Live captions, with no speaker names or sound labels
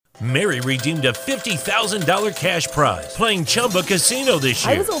Mary redeemed a $50,000 cash prize playing Chumba Casino this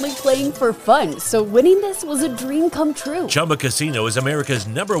year. I was only playing for fun, so winning this was a dream come true. Chumba Casino is America's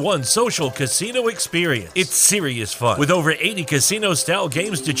 #1 social casino experience. It's serious fun. With over 80 casino-style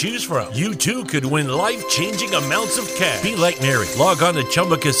games to choose from, you too could win life-changing amounts of cash. Be like Mary. Log on to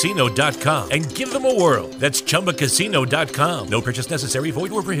ChumbaCasino.com and give them a whirl. That's ChumbaCasino.com. No purchase necessary.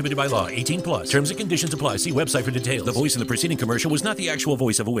 Void where prohibited by law. 18+. Terms and conditions apply. See website for details. The voice in the preceding commercial was not the actual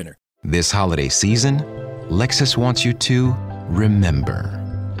voice of a winner. This holiday season, Lexus wants you to remember.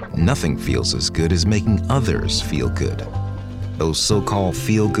 Nothing feels as good as making others feel good. Those so-called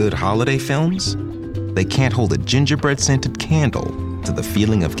feel-good holiday films? They can't hold a gingerbread-scented candle to the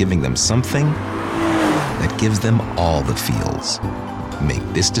feeling of giving them something that gives them all the feels. Make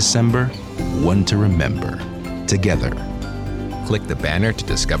this December one to remember. Together. Click the banner to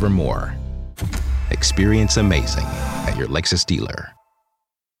discover more. Experience amazing at your Lexus dealer.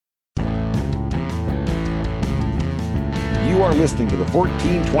 You are listening to the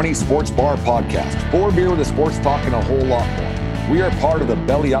 1420 Sports Bar Podcast. 4 beer with a sports talk and a whole lot more. We are part of the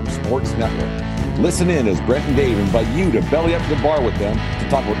Belly Up Sports Network. Listen in as Brent and Dave invite you to belly up to the bar with them to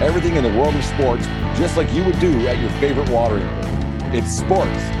talk about everything in the world of sports, just like you would do at your favorite watering hole. It's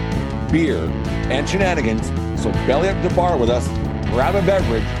sports, beer, and shenanigans, so belly up to the bar with us, grab a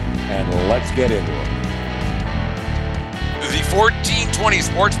beverage, and let's get into it. The 1420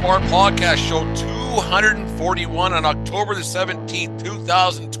 Sports Bar Podcast, show 241 on October the 17th,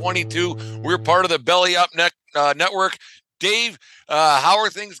 2022. We're part of the Belly Up Network. Dave, how are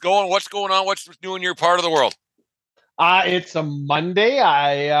things going? What's going on? What's new in your part of the world? It's a Monday.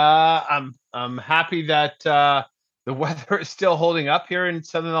 I'm happy that the weather is still holding up here in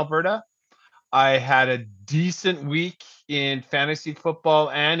Southern Alberta. I had a decent week in fantasy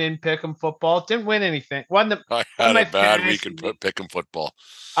football and in pick'em football. Didn't win anything. I had a bad week in pick'em football.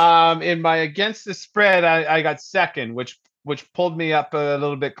 In my against the spread, I got second, which pulled me up a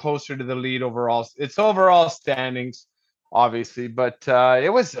little bit closer to the lead overall. It's overall standings, obviously, but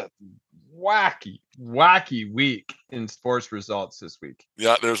it was a wacky week in sports results this week.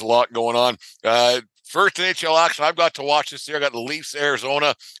 Yeah, there's a lot going on. First NHL action I've got to watch this year. I got the Leafs,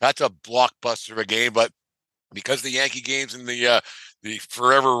 Arizona. That's a blockbuster of a game, but because the Yankee game's in the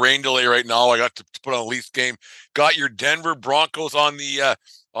forever rain delay right now, I got to put on a Leafs game. Got your Denver Broncos on the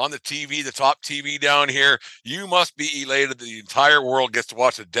TV, the top TV down here. You must be elated that the entire world gets to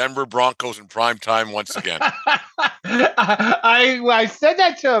watch the Denver Broncos in prime time once again. I said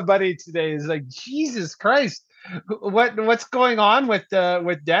that to a buddy today. It's like, Jesus Christ, what's going on with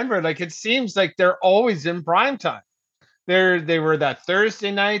Denver? Like, it seems like they're always in prime time. They were that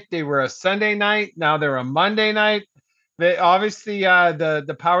Thursday night, they were a Sunday night, now they're a Monday night. They obviously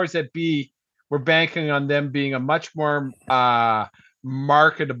the powers that be were banking on them being a much more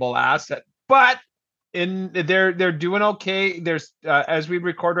marketable asset, but they're doing okay. There's as we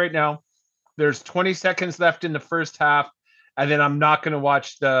record right now, there's 20 seconds left in the first half, and then I'm not going to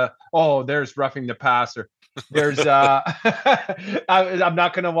watch there's roughing the passer. There's I'm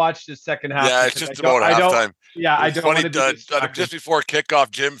not going to watch the second half. Yeah, it's just about halftime. Yeah, I don't want to do just before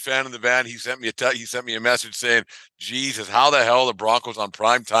kickoff, Jim, fan of the band, he sent me a message saying, Jesus, how the hell are the Broncos on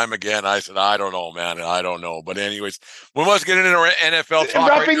prime time again? I said, I don't know, man. I don't know. But anyways, we must get into our NFL talk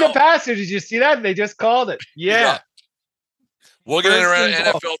roughing the passer. Did you see that? They just called it. Yeah. We'll get into our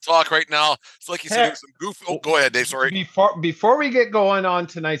NFL talk right now. It's like you said, there's some goof. Oh, go ahead, Dave. Sorry. Before we get going on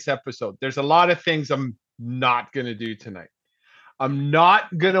tonight's episode, there's a lot of things I'm not going to do tonight. I'm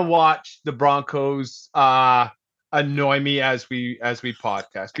not going to watch the Broncos annoy me as we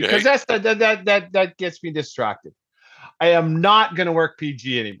podcast, because that gets me distracted. I am not going to work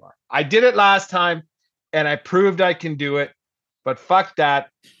PG anymore. I did it last time and I proved I can do it, but fuck that.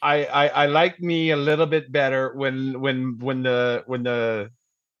 I like me a little bit better when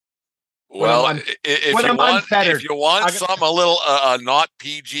if you want some a little not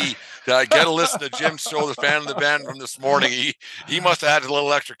PG, get a listen to Jim's show, the fan of the band from this morning. He must have had a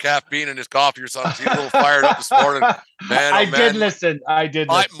little extra caffeine in his coffee or something. He's a little fired up this morning. Man, I did listen.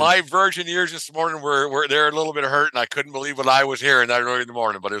 My virgin ears this morning were they're a little bit hurt, and I couldn't believe what I was hearing that early in the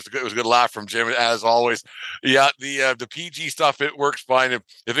morning. But it was a good laugh from Jim as always. Yeah, the PG stuff, it works fine.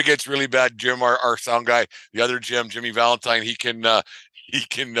 If it gets really bad, Jim, our sound guy, the other Jimmy Valentine, he can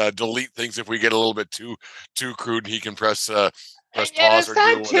delete things if we get a little bit too crude. He can press pause or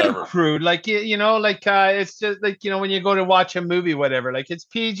do whatever. Crude, like it's just like when you go to watch a movie, whatever. Like, it's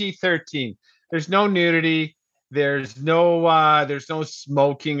PG-13. There's no nudity. There's no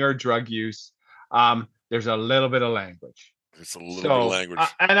smoking or drug use. There's a little bit of language. It's a little bit of language,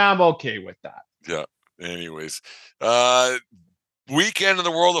 and I'm okay with that. Yeah. Anyways, weekend in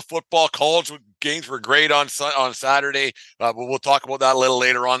the world of football. College games were great on Saturday, but we'll talk about that a little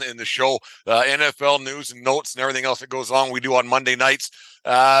later on in the show. NFL news and notes and everything else that goes on, we do on Monday nights.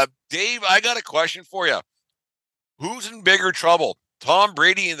 Dave, I got a question for you. Who's in bigger trouble? Tom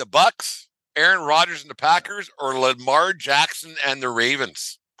Brady and the Bucks, Aaron Rodgers and the Packers, or Lamar Jackson and the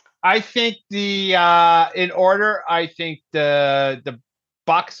Ravens? I think in order, I think the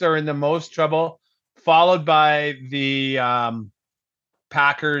Bucks are in the most trouble, followed by the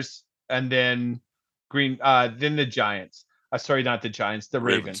Packers, and then then the Giants. Sorry, not the Giants, the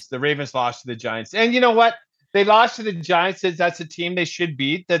Ravens. The Ravens lost to the Giants. And you know what? They lost to the Giants. That's a team they should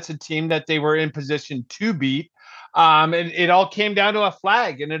beat. That's a team that they were in position to beat. And it all came down to a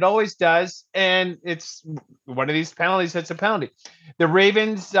flag, and it always does. And it's one of these penalties that's a penalty. The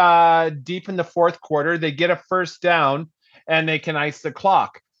Ravens, deep in the fourth quarter, they get a first down, and they can ice the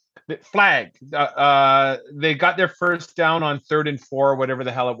clock. The flag. They got their first down on 3rd and 4, whatever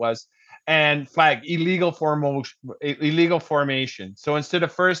the hell it was, and flag illegal formation. So instead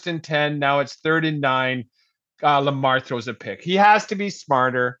of 1st and 10, now it's 3rd and 9. Lamar throws a pick. He has to be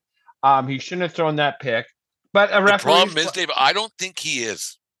smarter. He shouldn't have thrown that pick. But a referee. The problem is, Dave, I don't think he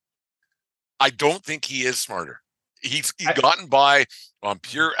is. I don't think he is smarter. He's gotten by on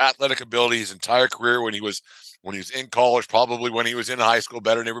pure athletic ability his entire career when he was in college, probably when he was in high school,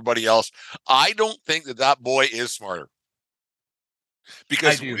 better than everybody else. I don't think that boy is smarter.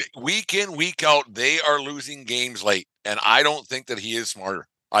 Because week in, week out, they are losing games late. And I don't think that he is smarter.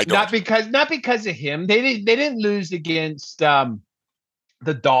 I don't. Not because of him. They didn't lose against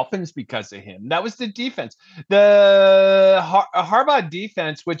the Dolphins because of him. That was the defense. The Harbaugh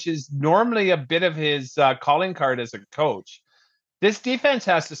defense, which is normally a bit of his calling card as a coach. This defense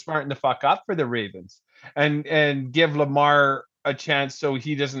has to smarten the fuck up for the Ravens and give Lamar a chance so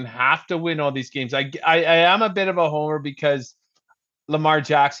he doesn't have to win all these games. I am a bit of a homer because Lamar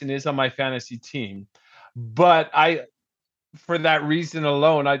Jackson is on my fantasy team, but for that reason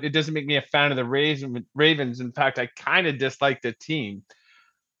alone, it doesn't make me a fan of the Ravens. In fact, I kind of dislike the team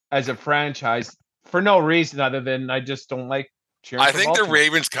as a franchise for no reason other than I just don't like cheering. I think the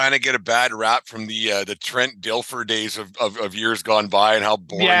Ravens kind of get a bad rap from the Trent Dilfer days of years gone by and how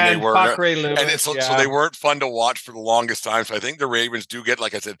boring they were. So they weren't fun to watch for the longest time. So I think the Ravens do get,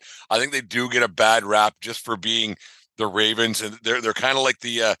 like I said, I think they do get a bad rap just for being the Ravens, and they're kind of like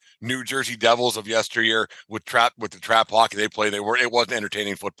the New Jersey Devils of yesteryear with the trap hockey they play. It wasn't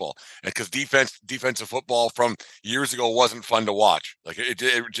entertaining football, and because defensive football from years ago wasn't fun to watch. Like it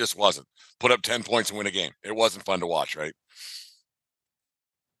just wasn't. Put up 10 points and win a game. It wasn't fun to watch, right?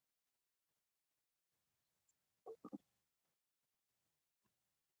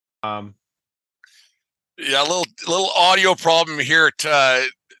 Yeah, a little audio problem here at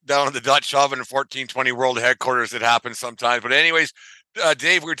down in the Dutch Oven and 1420 World Headquarters. That happens sometimes. But anyways,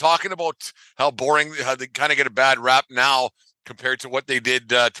 Dave, we were talking about how they kind of get a bad rap now compared to what they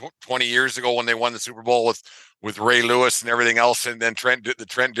did 20 years ago when they won the Super Bowl with Ray Lewis and everything else, and then the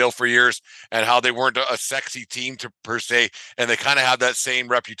Trent Dilfer years, and how they weren't a sexy team per se, and they kind of have that same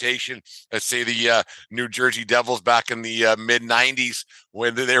reputation as, say, the New Jersey Devils back in the mid-'90s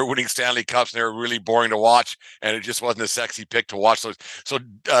when they were winning Stanley Cups and they were really boring to watch, and it just wasn't a sexy pick to watch. So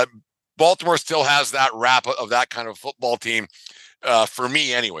Baltimore still has that rap of that kind of football team, for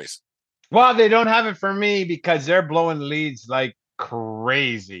me anyways. Well, they don't have it for me because they're blowing leads like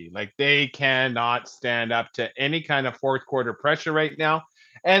crazy. Like they cannot stand up to any kind of fourth quarter pressure right now.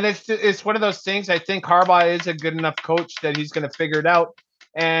 And it's one of those things. I think Harbaugh is a good enough coach that he's going to figure it out.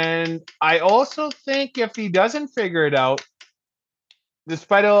 And I also think if he doesn't figure it out,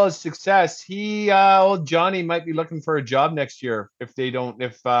 despite all his success, old Johnny might be looking for a job next year if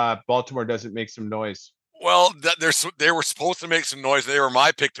Baltimore doesn't make some noise. Well, they were supposed to make some noise. They were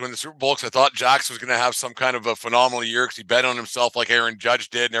my pick to win the Super Bowl because I thought Jackson was going to have some kind of a phenomenal year because he bet on himself like Aaron Judge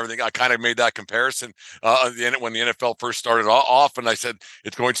did and everything. I kind of made that comparison when the NFL first started off, and I said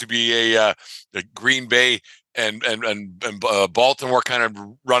it's going to be a Green Bay and Baltimore kind of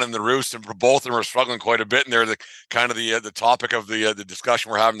running the roost, and both of them are struggling quite a bit, and they're the topic of the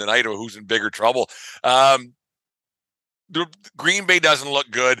discussion we're having tonight of who's in bigger trouble. The Green Bay doesn't look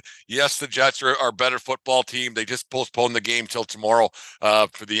good. Yes, the Jets are a better football team. They just postponed the game till tomorrow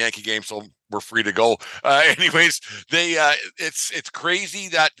for the Yankee game, so we're free to go. Anyways, it's crazy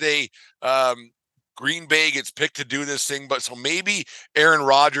that Green Bay gets picked to do this thing, but so maybe Aaron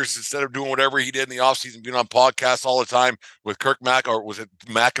Rodgers, instead of doing whatever he did in the offseason, being on podcasts all the time with Kirk or was it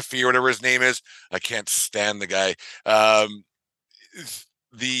McAfee or whatever his name is? I can't stand the guy.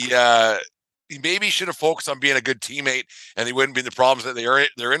 he maybe should have focused on being a good teammate, and he wouldn't be in the problems that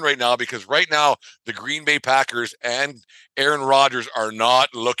they're in right now. Because right now, the Green Bay Packers and Aaron Rodgers are not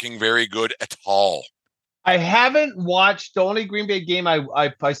looking very good at all. I haven't watched the only Green Bay game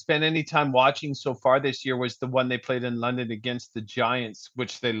I spent any time watching so far this year was the one they played in London against the Giants,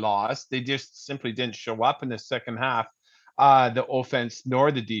 which they lost. They just simply didn't show up in the second half, the offense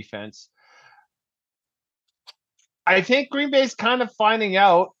nor the defense. I think Green Bay's kind of finding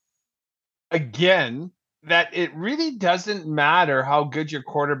out again that it really doesn't matter how good your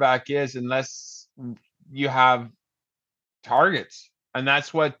quarterback is unless you have targets. And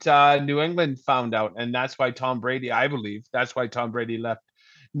that's what New England found out. And that's why Tom Brady, I believe, that's why Tom Brady left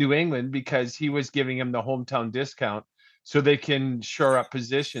New England, because he was giving him the hometown discount so they can shore up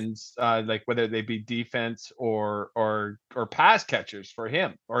positions, like whether they be defense or pass catchers for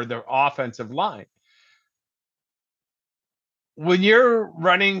him or the offensive line. When you're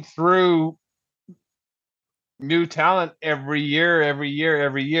running through new talent every year,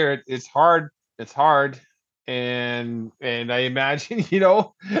 it's hard. It's hard. And I imagine,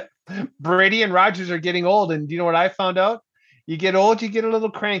 Brady and Rodgers are getting old. And do you know what I found out? You get old, you get a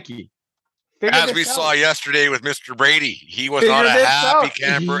little cranky. As we saw yesterday with Mr. Brady, he was not a happy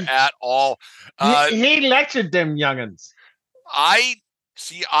camper at all. He lectured them youngins. I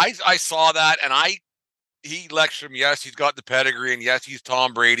saw that, and he lectured him. Yes, he's got the pedigree, and yes, he's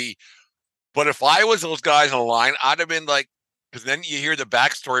Tom Brady. But if I was those guys on the line, I'd have been like, because then you hear the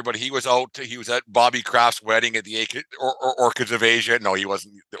backstory, but he was at Bobby Kraft's wedding at the Orchids of Asia. No, he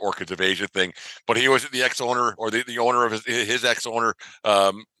wasn't the Orchids of Asia thing, but he was at the ex-owner or the owner of his ex-owner,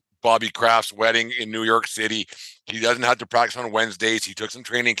 Bobby Kraft's wedding in New York City. He doesn't have to practice on Wednesdays. He took some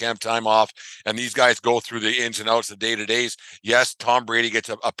training camp time off, and these guys go through the ins and outs, the day-to-days. Yes, Tom Brady gets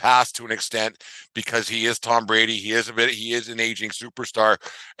a pass to an extent because he is Tom Brady. He is an aging superstar.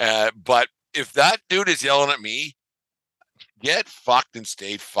 But if that dude is yelling at me, get fucked and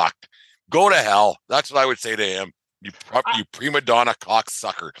stay fucked. Go to hell. That's what I would say to him. You prima donna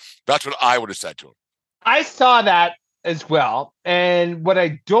cocksucker. That's what I would have said to him. I saw that as well. And what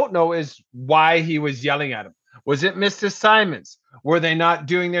I don't know is why he was yelling at him. Was it Mr. Simons? Were they not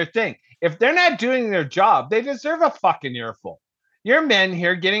doing their thing? If they're not doing their job, they deserve a fucking earful. You're men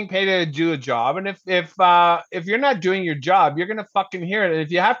here getting paid to do a job. And if you're not doing your job, you're going to fucking hear it. And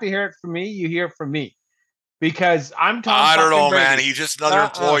if you have to hear it from me, you hear it from me. Because I don't know, Brady. Man. He's just another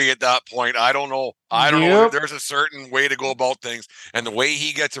employee at that point. I don't know. I don't know. There's a certain way to go about things. And the way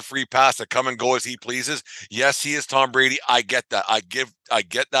he gets a free pass to come and go as he pleases. Yes, he is Tom Brady. I get that. I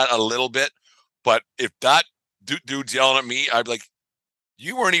get that a little bit. But if that dude's yelling at me, I'd be like,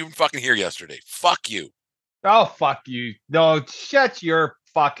 you weren't even fucking here yesterday. Fuck you. Oh, fuck you. No, shut your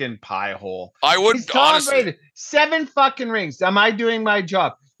fucking pie hole. I wouldn't. Tom honestly. Brady, 7 fucking rings. Am I doing my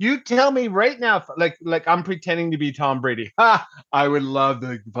job? You tell me right now, like I'm pretending to be Tom Brady. I would love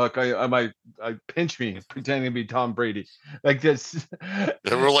the fuck. I pinch me pretending to be Tom Brady like this.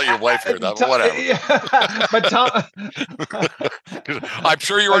 We'll let your wife hear that, but whatever. But I'm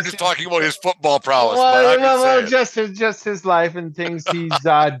sure you weren't just talking about his football prowess. Well, just his life and things he's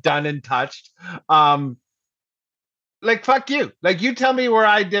done and touched. Like fuck you. Like you tell me where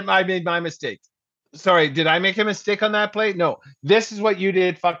I made my mistakes. Sorry, did I make a mistake on that play? No. This is what you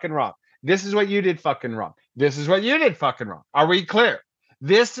did fucking wrong. This is what you did fucking wrong. This is what you did fucking wrong. Are we clear?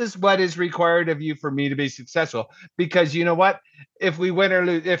 This is what is required of you for me to be successful. Because you know what? If we win or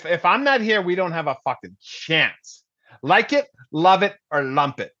lose, if I'm not here, we don't have a fucking chance. Like it, love it, or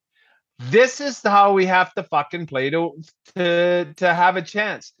lump it. This is how we have to fucking play to have a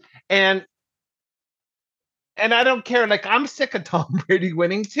chance. And I don't care. Like I'm sick of Tom Brady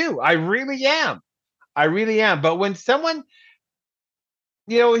winning too. I really am. But when someone,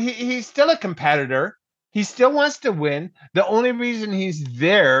 he's still a competitor. He still wants to win. The only reason he's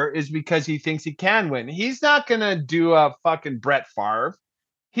there is because he thinks he can win. He's not going to do a fucking Brett Favre.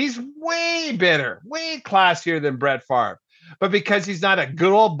 He's way better, way classier than Brett Favre. But because he's not a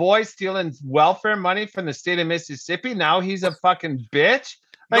good old boy stealing welfare money from the state of Mississippi, now he's a fucking bitch.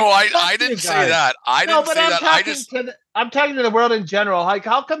 Like, no, I didn't say that. I'm talking to the world in general. Like,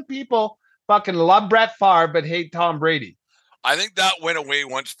 how come people fucking love Brett Favre but hate Tom Brady? I think that went away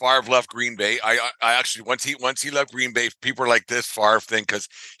once Favre left Green Bay. I actually once he left Green Bay, people are like this Favre thing because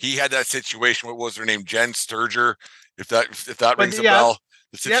he had that situation. What was her name? Jen Sturger. If that rings a bell.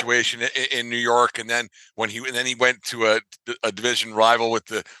 The situation in New York, and then he went to a division rival with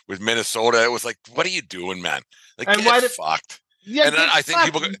Minnesota. It was like, what are you doing, man? Like, get fucked. Yeah, and then I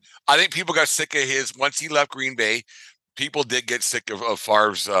think people got sick of his once he left Green Bay. people did get sick of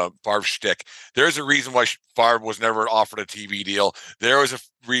Favre's shtick. There's a reason why Favre was never offered a TV deal. There was a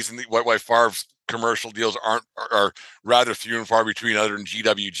reason why Favre's commercial deals are rather few and far between, other than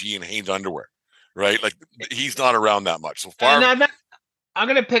GWG and Hanes Underwear, right? Like, he's not around that much. So Favre. And I'm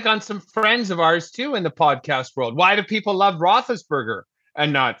going to pick on some friends of ours too in the podcast world. Why do people love Roethlisberger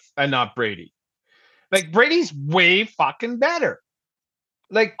and not Brady? Like, Brady's way fucking better.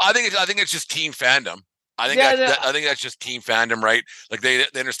 Like, I think it's just team fandom. I think that's just team fandom, right? Like, they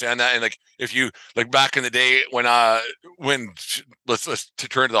understand that. And like, if you like back in the day when let's to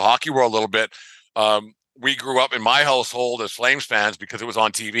turn to the hockey world a little bit, we grew up in my household as Flames fans because it was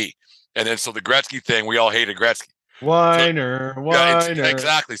on TV. And then so the Gretzky thing, we all hated Gretzky. Whiner. Yeah,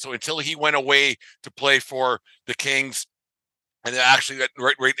 exactly. So until he went away to play for the Kings, and then actually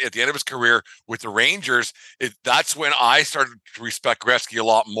right at the end of his career with the Rangers, that's when I started to respect Gretzky a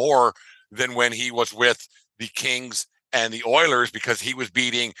lot more than when he was with the Kings and the Oilers, because he was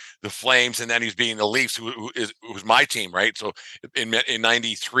beating the Flames and then he's beating the Leafs, who was my team, right? So in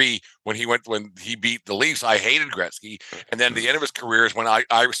 93, when he beat the Leafs, I hated Gretzky. And then the end of his career is when I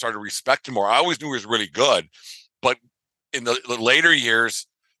started to respect him more. I always knew he was really good, but in the later years,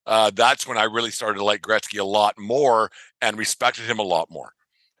 that's when I really started to like Gretzky a lot more and respected him a lot more.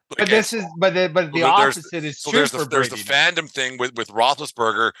 But the opposite is true for Brady. There's the fandom thing with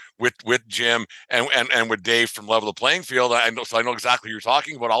Roethlisberger, with Jim, and with Dave from Level the Playing Field. I know exactly who you're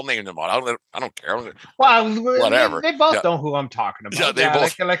talking about. I'll name them out. I don't care. Well, whatever. They both know who I'm talking about. Yeah, they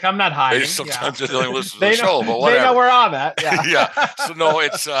both. Like I'm not hiding. They sometimes just don't listen to the show, but whatever. They know where I'm at. Yeah. Yeah. So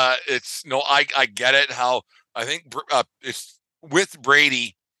no, I get it. How I think it's with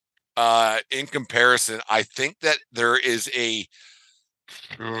Brady. In comparison, I think that there is a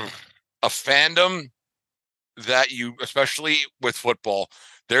fandom that you, especially with football,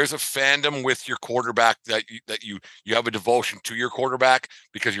 there's a fandom with your quarterback that you have a devotion to your quarterback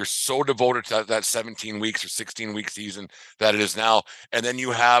because you're so devoted to that 17 weeks or 16 week season that it is now. And then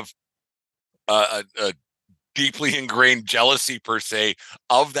you have a deeply ingrained jealousy per se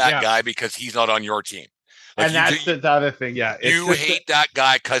of that guy because he's not on your team. Like, and that's the other thing. Yeah. You hate that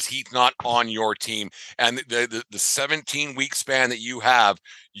guy because he's not on your team. And the 17-week span that you have,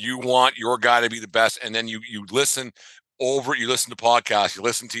 you want your guy to be the best. And then you listen to podcasts, you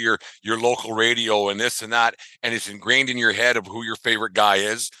listen to your local radio and this and that, and it's ingrained in your head of who your favorite guy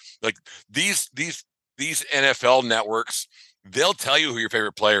is. Like these NFL networks, they'll tell you who your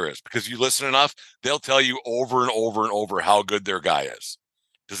favorite player is because you listen enough. They'll tell you over and over and over how good their guy is.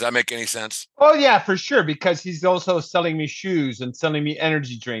 Does that make any sense? Oh yeah, for sure. Because he's also selling me shoes and selling me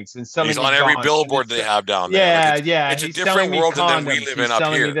energy drinks and selling. He's on every billboard they have down there. Yeah, it's a different world than we live in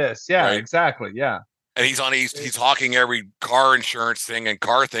up here. Me this. Yeah, right? Exactly. Yeah. And he's hawking every car insurance thing and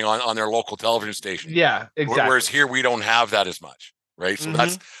car thing on their local television station. Yeah, exactly. Whereas here we don't have that as much. Right. So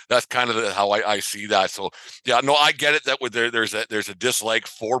that's kind of how I see that. So yeah, no, I get it that there's a dislike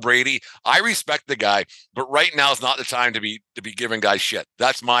for Brady. I respect the guy, but right now is not the time to be giving guys shit.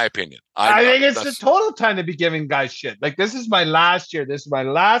 That's my opinion. I think it's the total time to be giving guys shit. Like, this is my last year. This is my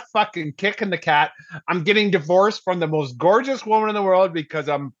last fucking kick in the cat. I'm getting divorced from the most gorgeous woman in the world because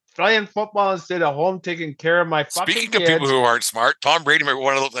I'm playing football instead of home taking care of my fucking kids. Speaking of people who aren't smart, Tom Brady might be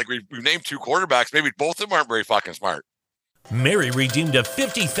one of those, like we've named two quarterbacks. Maybe both of them aren't very fucking smart. Mary redeemed a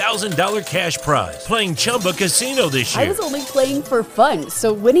 $50,000 cash prize playing Chumba Casino this year. I was only playing for fun,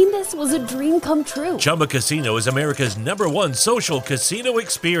 so winning this was a dream come true. Chumba Casino is America's #1 social casino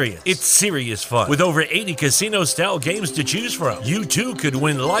experience. It's serious fun. With over 80 casino-style games to choose from, you too could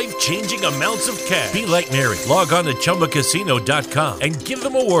win life-changing amounts of cash. Be like Mary. Log on to ChumbaCasino.com and give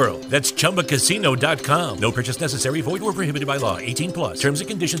them a whirl. That's ChumbaCasino.com. No purchase necessary. Void or prohibited by law. 18+. Terms and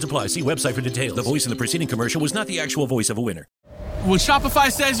conditions apply. See website for details. The voice in the preceding commercial was not the actual voice of a winner. When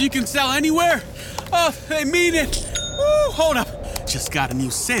Shopify says you can sell anywhere, oh, they mean it. Woo, hold up. Just got a new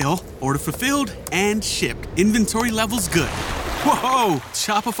sale. Order fulfilled and shipped. Inventory levels good. Whoa,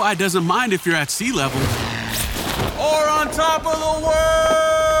 Shopify doesn't mind if you're at sea level. Or on top of the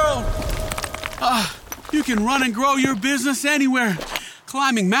world. You can run and grow your business anywhere.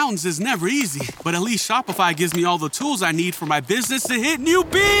 Climbing mountains is never easy, but at least Shopify gives me all the tools I need for my business to hit new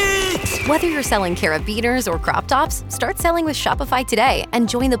peaks. Whether you're selling carabiners or crop tops, start selling with Shopify today and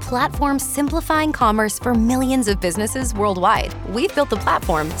join the platform simplifying commerce for millions of businesses worldwide. We've built the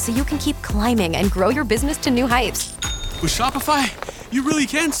platform so you can keep climbing and grow your business to new heights. With Shopify, you really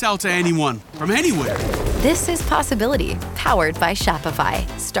can sell to anyone, from anywhere. This is Possibility, powered by Shopify.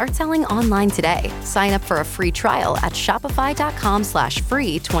 Start selling online today. Sign up for a free trial at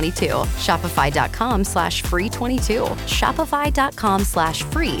shopify.com/free22. Shopify.com/free22.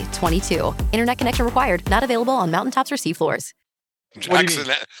 Shopify.com/free22. Internet connection required. Not available on mountaintops or seafloors.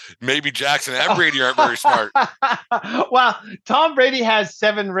 Maybe Jackson and Brady aren't very smart. Well, Tom Brady has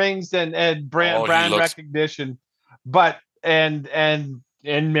 7 rings and brand recognition, but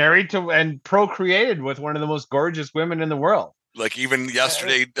and married to and procreated with one of the most gorgeous women in the world. Like even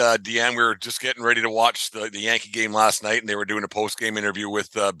yesterday, Deanne, we were just getting ready to watch the Yankee game last night, and they were doing a post-game interview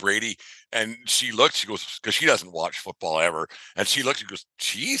with Brady. And she goes, because she doesn't watch football ever. And she goes,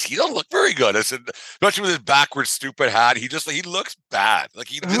 geez, he don't look very good. I said, especially with his backwards stupid hat, he looks bad. Like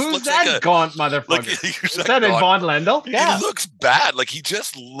he just Who's looks that like gaunt motherfucker? Like, is that Von Lendl? Yeah. He looks bad. Like he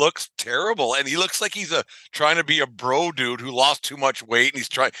just looks terrible. And he looks like he's trying to be a bro dude who lost too much weight. And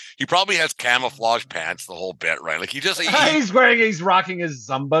he probably has camouflage pants the whole bit, right? Like he's rocking his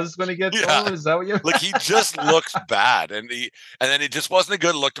Zumbas when he gets home. Is that what you like? He just looks bad. And then it just wasn't a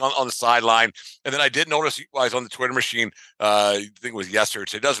good look on the sideline. And then I did notice I was on the Twitter machine. I think it was yesterday.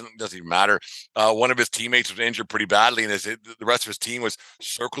 So it doesn't even matter. One of his teammates was injured pretty badly, and the rest of his team was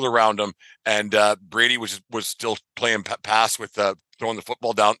circled around him. And Brady was still playing pass with throwing the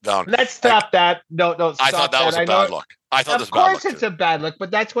football down. Let's stop that. No. I thought that was a bad look. I thought of course it's a bad look,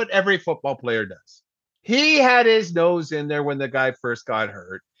 but that's what every football player does. He had his nose in there when the guy first got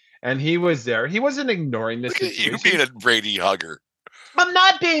hurt, and he was there. He wasn't ignoring this. You being a Brady hugger. I'm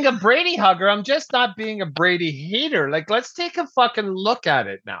not being a Brady hugger. I'm just not being a Brady hater. Like, let's take a fucking look at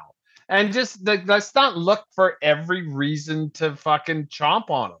it now. And just let's not look for every reason to fucking chomp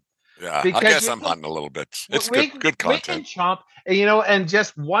on him. Yeah, because I guess I'm hunting a little bit. It's good content. We can chomp, and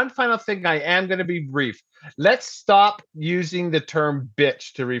just one final thing. I am going to be brief. Let's stop using the term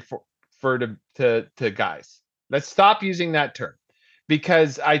bitch to refer to guys. Let's stop using that term,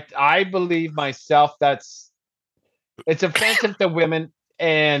 because I believe myself it's offensive to women,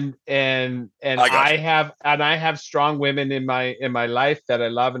 and I have strong women in my life that I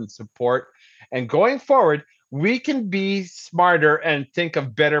love and support. And going forward, we can be smarter and think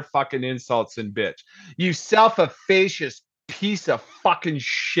of better fucking insults than bitch. You self-effacious piece of fucking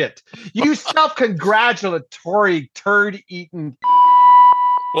shit. You self-congratulatory turd-eating.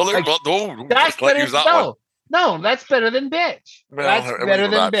 Well, that's better. No, that's better than bitch. Well, that's better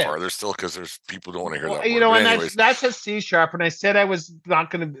than bitch. Far. There's still, because there's people don't want to hear that. And that's a C sharp. And I said I was not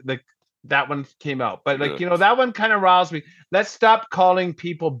going to, like, that one came out, but that one kind of roused me. Let's stop calling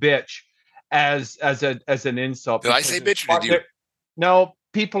people bitch as an insult. Did I say bitch? Or did you? No,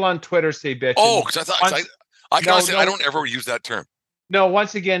 people on Twitter say bitch. Oh, because I don't ever use that term. No,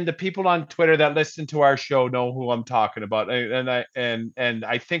 once again, the people on Twitter that listen to our show know who I'm talking about, and I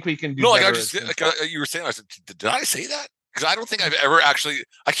think we can do. No, you were saying. I said, did I say that? Because I don't think I've ever actually.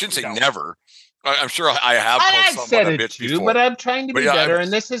 I shouldn't say never. I'm sure I have. I said it too, before. But I'm trying to be better. And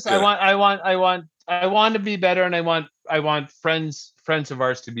this is I want to be better, and I want friends of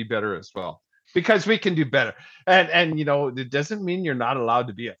ours to be better as well, because we can do better. And it doesn't mean you're not allowed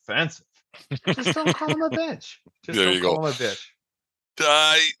to be offensive. Just don't call him a bitch. Call him a bitch.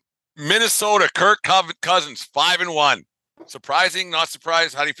 Minnesota, Kirk Cousins, 5-1. Surprising, not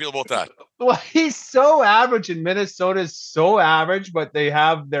surprised? How do you feel about that? Well, he's so average, and Minnesota is so average, but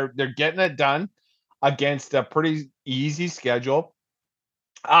they're getting it done against a pretty easy schedule.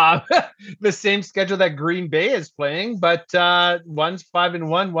 The same schedule that Green Bay is playing, but one's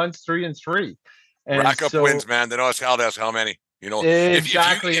 5-1, one's 3-3. Rack up wins, man. They know how many.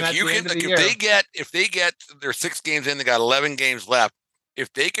 Exactly. If they get their 6 games in, they got 11 games left.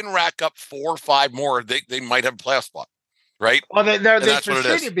 If they can rack up 4 or 5 more, they might have a playoff spot, right? Well, they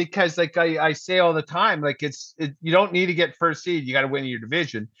proceeded, because, like I say all the time, like you don't need to get first seed. You got to win your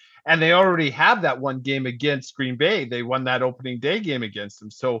division, and they already have that one game against Green Bay. They won that opening day game against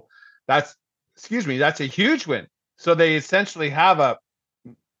them, so that's a huge win. So they essentially have a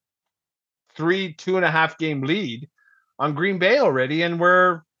 2.5 game lead on Green Bay already, and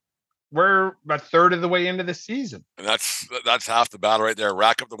we're a third of the way into the season. And that's half the battle right there.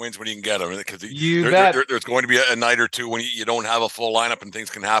 Rack up the wins when you can get them, because there's going to be a night or two when you don't have a full lineup and things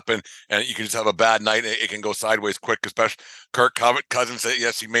can happen, and you can just have a bad night. It can go sideways quick, especially Kirk Cousins.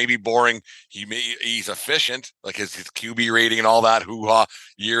 Yes, he may be boring. He's efficient, like his QB rating and all that hoo-ha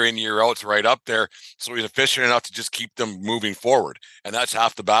year in, year out. It's right up there. So he's efficient enough to just keep them moving forward. And that's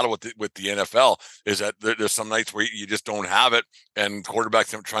half the battle with the NFL, is that there's some nights where you just don't have it, and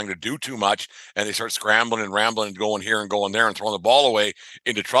quarterbacks are trying to do too much, and they start scrambling and rambling and going here and going there and throwing the ball away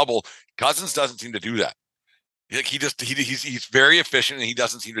into trouble. Cousins doesn't seem to do that. He's very efficient, and he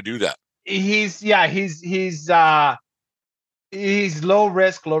doesn't seem to do that. he's low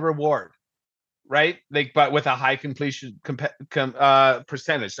risk, low reward, right? Like, but with a high completion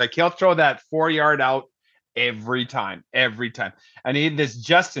percentage. Like he'll throw that 4-yard out every time. And this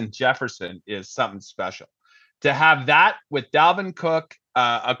Justin Jefferson is something special. To have that with Dalvin Cook,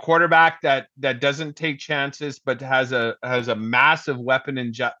 a quarterback that doesn't take chances, but has a massive weapon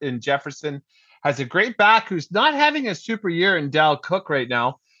in Jefferson, has a great back who's not having a super year in Dal Cook right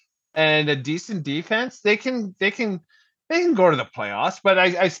now, and a decent defense, they can go to the playoffs. But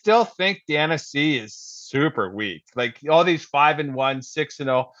I still think the NFC is super weak. Like all these 5-1,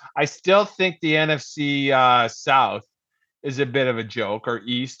 6-0, I still think the NFC South is a bit of a joke, or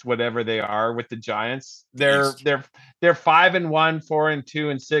East, whatever they are with the Giants. They're 5-1,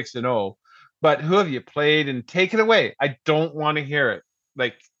 4-2, and 6-0. But who have you played? And take it away. I don't want to hear it.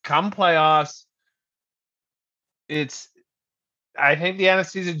 Like come playoffs, I think the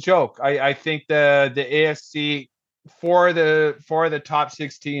NFC is a joke. I think the AFC, for the top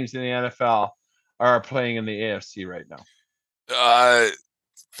 6 teams in the NFL are playing in the AFC right now.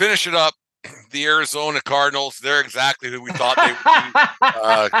 Finish it up. The Arizona Cardinals, they're exactly who we thought they would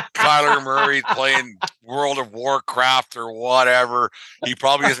be. Kyler Murray playing World of Warcraft or whatever. He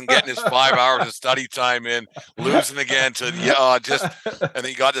probably isn't getting his 5 hours of study time in, losing again to and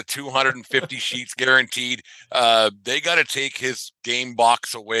he got the 250 sheets guaranteed. They got to take his game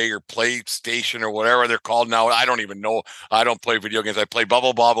box away, or PlayStation, or whatever they're called now. I don't even know. I don't play video games. I played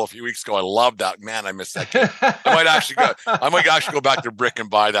Bubble Bobble a few weeks ago. I loved that. Man, I missed that game. I might actually go back to Brick and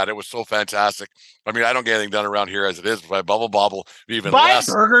buy that. It was so fantastic. I mean, I don't get anything done around here as it is, but by Bubble Bobble, even Buy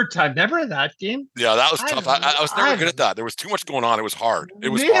less. Burger Time. Remember that game? Yeah, that was tough. I was never good at that. There was too much going on. It was hard. It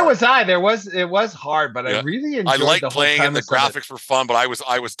was neither hard. was I. It was hard, but I really enjoyed. I liked the playing, whole and the graphics were fun, but I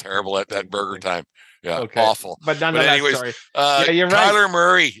was terrible at that Burger Time. Yeah, okay. Awful. But none of that story. You're Kyler right.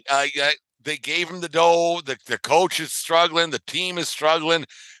 Murray. They gave him the dough. The coach is struggling. The team is struggling,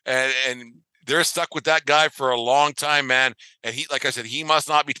 and they're stuck with that guy for a long time, man. And he, like I said, he must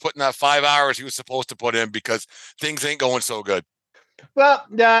not be putting that 5 hours he was supposed to put in, because things ain't going so good. Well,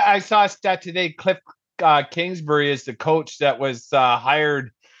 I saw a stat today. Cliff Kingsbury is the coach that was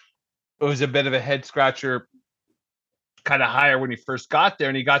hired. It was a bit of a head scratcher kind of hire when he first got there,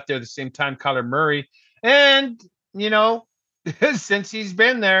 and he got there the same time Kyler Murray. And, since he's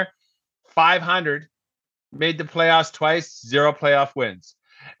been there, 500, made the playoffs twice, 0 playoff wins.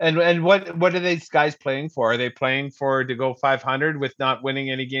 And what are these guys playing for? Are they playing to go 500 with not winning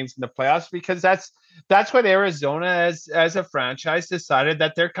any games in the playoffs? Because that's what Arizona as a franchise decided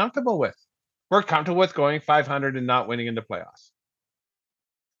that they're comfortable with. We're comfortable with going 500 and not winning in the playoffs.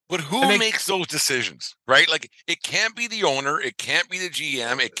 But who makes those decisions, right? Like, it can't be the owner. It can't be the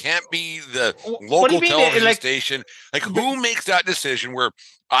GM. It can't be the local television station. Like, who makes that decision where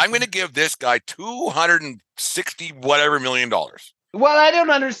I'm going to give this guy $260 whatever million? What I don't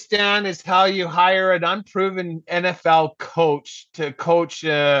understand is how you hire an unproven NFL coach to coach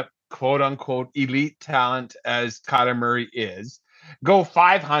quote unquote elite talent as Kyler Murray is. Go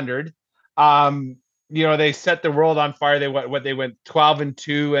 500. They set the world on fire. They went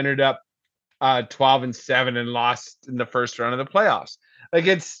 12-2, ended up 12-7, and lost in the first round of the playoffs. Like,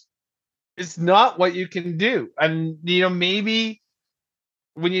 it's not what you can do. And maybe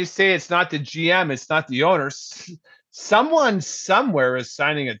when you say it's not the GM, it's not the owners, someone somewhere is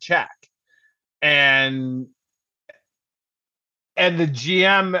signing a check, and the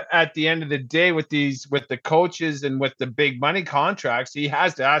GM at the end of the day with the coaches and with the big money contracts, he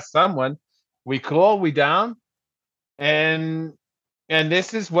has to ask someone, we cool, we down? And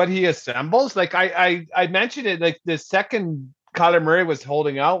this is what he assembles. Like I mentioned it, like the second Kyler Murray was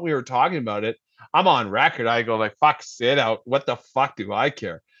holding out, we were talking about it. I'm on record. I go like, fuck, sit out. What the fuck do I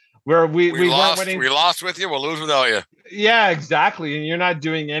care? We lost with you, we'll lose without you. Yeah, exactly. And you're not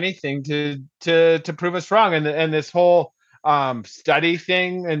doing anything to prove us wrong. And this whole study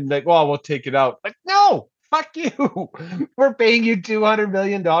thing, and like, well, we'll take it out. Like, no, fuck you. We're paying you $200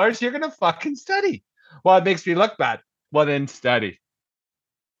 million. You're gonna fucking study. Well, it makes me look bad. Well, then study.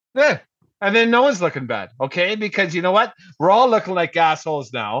 Yeah. And then no one's looking bad, okay? Because you know what? We're all looking like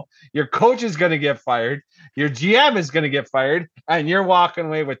assholes now. Your coach is going to get fired. Your GM is going to get fired, and you're walking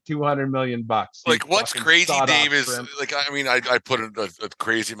away with $200 million. Like, what's crazy, Dave, is like, I mean, I put a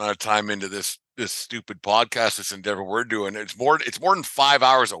crazy amount of time into this stupid podcast, this endeavor we're doing. It's more than 5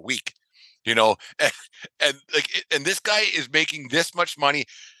 hours a week, and this guy is making this much money.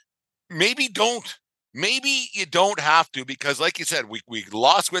 Maybe you don't have to, because like you said, we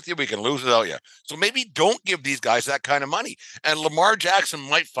lost with you, we can lose without you. So maybe don't give these guys that kind of money. And Lamar Jackson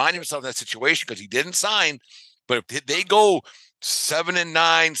might find himself in that situation because he didn't sign. But if they go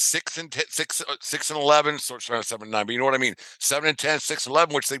 7-9, 6-11. So it's not 7-9, but you know what I mean. 7-10,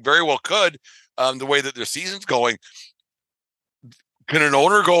 6-11, which they very well could. The way that their season's going, can an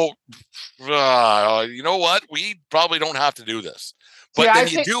owner go, you know what? We probably don't have to do this. But then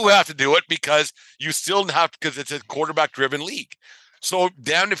you do have to do it because you still have, because it's a quarterback-driven league. So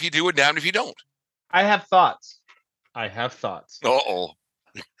damned if you do it, damned if you don't. I have thoughts. Uh-oh.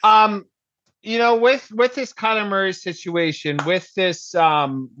 You know, with this Kyler Murray situation, with this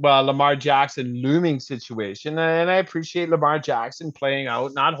Lamar Jackson looming situation, and I appreciate Lamar Jackson playing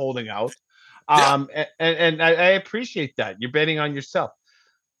out, not holding out. And I appreciate that. You're betting on yourself.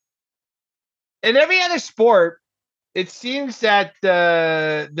 In every other sport, it seems that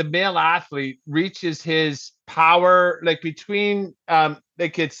the male athlete reaches his power like between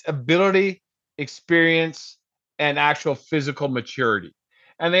like its ability, experience, and actual physical maturity.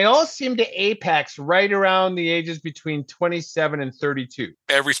 And they all seem to apex right around the ages between 27 and 32.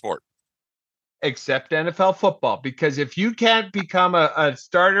 Every sport. Except NFL football. Because if you can't become a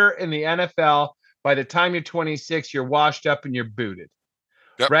starter in the NFL, by the time you're 26, you're washed up and you're booted.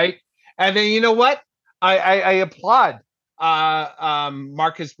 Yep. Right? And then you know what? I applaud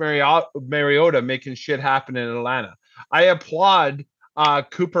Marcus Mariota making shit happen in Atlanta. I applaud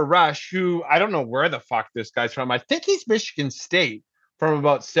Cooper Rush, who I don't know where the fuck this guy's from. I think he's Michigan State from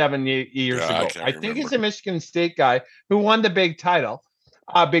about 7 years ago. I think he's a Michigan State guy who won the Big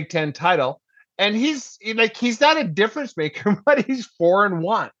Ten title. And he's not a difference maker, but he's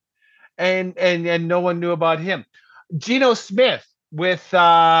 4-1. And no one knew about him. Geno Smith with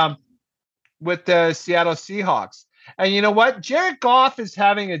the Seattle Seahawks. And you know what? Jared Goff is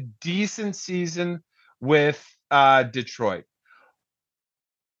having a decent season with Detroit.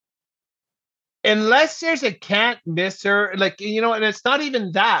 Unless there's a can't misser, and it's not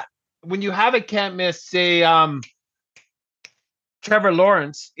even that. When you have a can't miss, say Trevor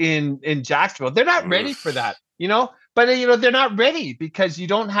Lawrence in Jacksonville, they're not ready for that, But they're not ready because you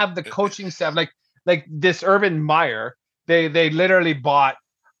don't have the coaching staff like this Urban Meyer. They literally bought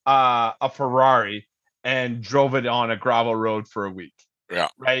a Ferrari and drove it on a gravel road for a week. Yeah.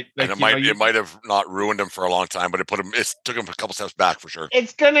 Right. And it might have not ruined him for a long time, but it took him a couple steps back for sure.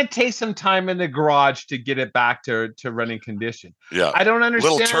 It's gonna take some time in the garage to get it back to running condition. Yeah. I don't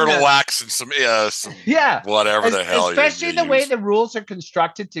understand. Little turtle wax and some whatever the hell. Especially the way the rules are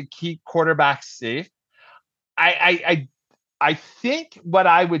constructed to keep quarterbacks safe. I think what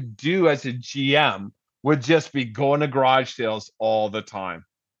I would do as a GM would just be going to garage sales all the time.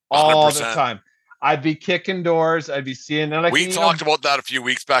 100%. I'd be kicking doors. I'd be seeing. We talked about that a few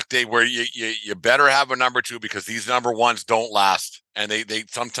weeks back, Dave, where you better have a number two because these number ones don't last, and they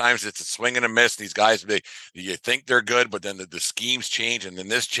sometimes it's a swing and a miss. These guys, you think they're good, but then the schemes change, and then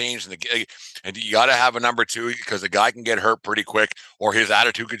this changed, and you got to have a number two because the guy can get hurt pretty quick, or his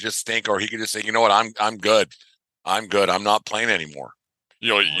attitude could just stink, or he could just say, you know what, I'm good, I'm not playing anymore.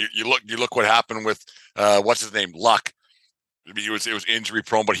 You look what happened with what's his name, Luck. It was injury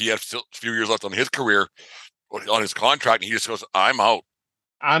prone, but he had still a few years left on his career, on his contract, and he just goes, "I'm out.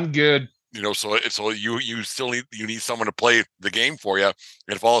 I'm good." So you still need someone to play the game for you. And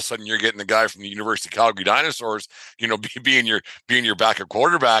if all of a sudden you're getting the guy from the University of Calgary Dinosaurs, being your backup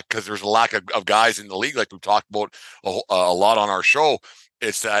quarterback because there's a lack of guys in the league, like we've talked about a lot on our show.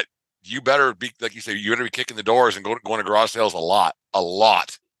 It's that you better be, like you say, you better be kicking the doors and going to garage sales a lot.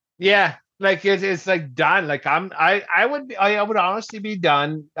 Yeah. Like it's like done. Like I would honestly be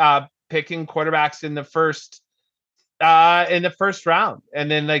done picking quarterbacks in the first round, and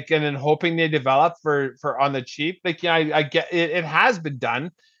then hoping they develop for on the cheap. Like I get it has been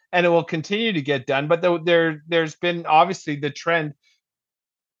done, and it will continue to get done. But there's been obviously the trend.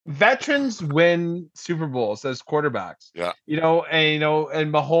 Veterans win Super Bowls as quarterbacks. Yeah,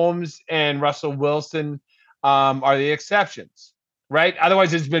 and Mahomes and Russell Wilson are the exceptions. Right.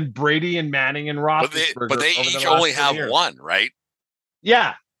 Otherwise, it's been Brady and Manning and Roethlisberger. But they each only have one, right?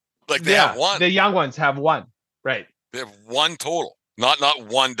 Yeah. Like they have one. The young ones have one. Right. They have one total. Not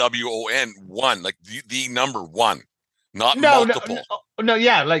one WON, one. Like the number one. Not multiple. No,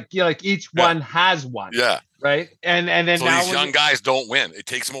 yeah. Like each one has one. Yeah. Right. And then so these young guys don't win. It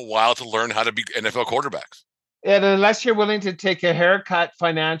takes them a while to learn how to be NFL quarterbacks. And unless you're willing to take a haircut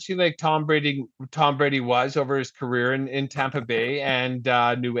financially, like Tom Brady was over his career in Tampa Bay and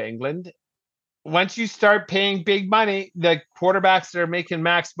New England, once you start paying big money, the quarterbacks that are making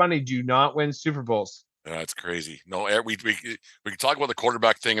max money do not win Super Bowls. That's crazy. No, we can talk about the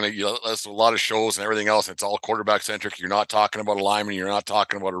quarterback thing, and that's a lot of shows and everything else. It's all quarterback centric. You're not talking about a lineman. You're not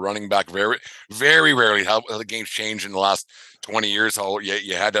talking about a running back. Very, very rarely how the game's changed in the last 20 years. How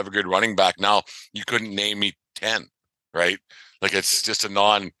you had to have a good running back. Now you couldn't name me 10, right? Like it's just a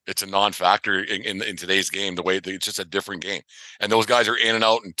non-factor in today's game. The way it's just a different game, and those guys are in and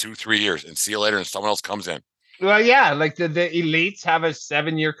out in 2-3 years, and see you later, and someone else comes in. Well, yeah, like the elites have a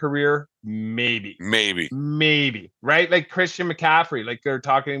 7-year career, maybe, right? Like Christian McCaffrey, like they're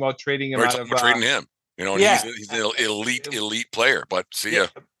talking about trading him We're out of trading him. You know, and he's an elite player. But see ya.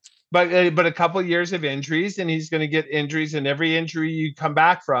 But a couple of years of injuries, and he's going to get injuries, and every injury you come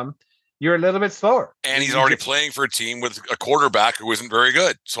back from, you're a little bit slower. And he's already playing for a team with a quarterback who isn't very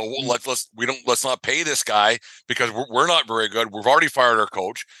good. So let's not pay this guy because we're not very good. We've already fired our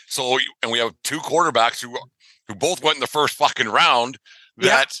coach. So and we have 2 quarterbacks who both went in the first fucking round.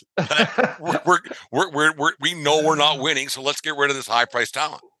 That we know we're not winning. So let's get rid of this high priced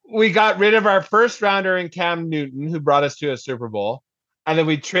talent. We got rid of our first rounder in Cam Newton, who brought us to a Super Bowl. And then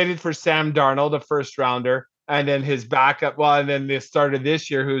we traded for Sam Darnold, a first rounder, and then his backup. Well, and then the start of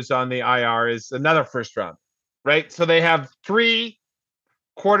this year, who's on the IR, is another first round, right? So they have 3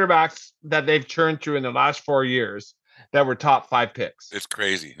 quarterbacks that they've churned through in the last 4 years that were top 5 picks. It's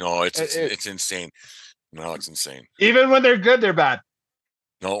crazy. No, it's insane. No, it's insane. Even when they're good, they're bad.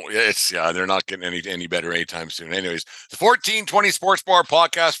 No, they're not getting any better anytime soon. Anyways, the 1420 Sports Bar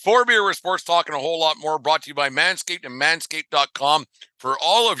Podcast, 4 beer with sports talk and a whole lot more, brought to you by Manscaped and Manscaped.com. For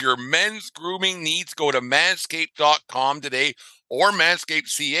all of your men's grooming needs, go to Manscaped.com today, or Manscaped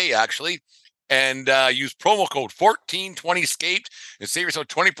CA actually, and use promo code 1420SCAPED and save yourself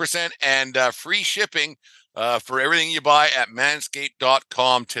 20% and free shipping for everything you buy at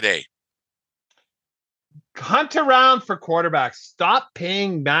Manscaped.com today. Hunt around for quarterbacks. Stop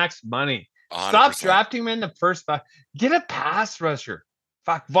paying max money. 100%. Stop drafting him in the first 5. Get a pass rusher.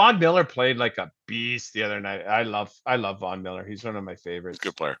 Fuck, Von Miller played like a beast the other night. I love Von Miller. He's one of my favorites.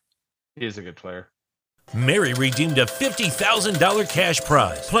 Good player. He is a good player. Mary redeemed a $50,000 cash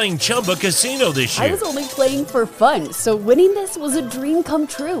prize playing Chumba Casino this year. I was only playing for fun, so winning this was a dream come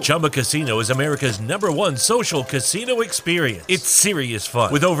true. Chumba Casino is America's #1 social casino experience. It's serious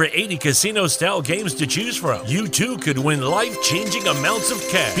fun. With over 80 casino-style games to choose from, you too could win life-changing amounts of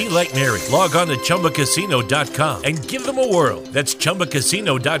cash. Be like Mary. Log on to ChumbaCasino.com and give them a whirl. That's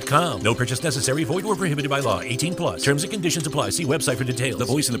ChumbaCasino.com. No purchase necessary. Void or prohibited by law. 18+. Terms and conditions apply. See website for details. The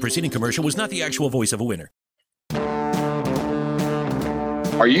voice in the preceding commercial was not the actual voice of a winner.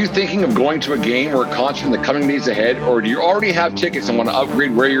 Are you thinking of going to a game or a concert in the coming days ahead, or do you already have tickets and want to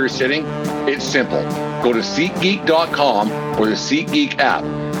upgrade where you're sitting? It's simple. Go to SeatGeek.com or the SeatGeek app.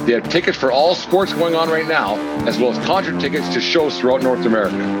 They have tickets for all sports going on right now, as well as concert tickets to shows throughout North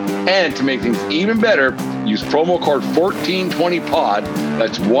America. And to make things even better, use promo code 1420POD,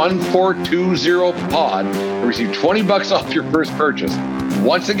 that's 1420POD, and receive $20 off your first purchase.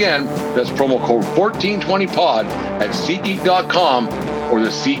 Once again, that's promo code 1420POD at SeatGeek.com or the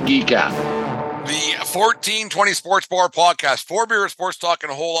SeatGeek app. The 1420 Sports Bar Podcast, 4 beer with sports talk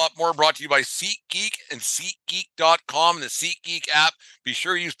and a whole lot more, brought to you by SeatGeek and SeatGeek.com and the SeatGeek app. Be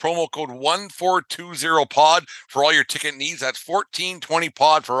sure to use promo code 1420POD for all your ticket needs. That's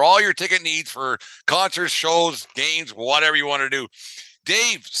 1420POD for all your ticket needs for concerts, shows, games, whatever you want to do.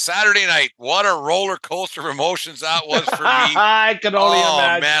 Dave, Saturday night, what a roller coaster of emotions that was for me. I can only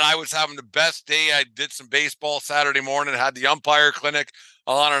imagine. Oh, man, I was having the best day. I did some baseball Saturday morning, had the umpire clinic,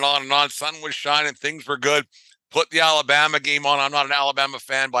 on and on and on. Sun was shining, things were good. Put the Alabama game on. I'm not an Alabama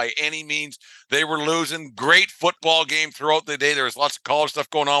fan by any means. They were losing. Great football game throughout the day. There was lots of college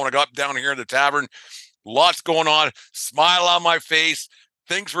stuff going on when I got down here in the tavern. Lots going on. Smile on my face.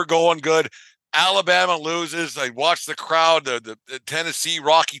 Things were going good. Alabama loses. I watch the crowd, the Tennessee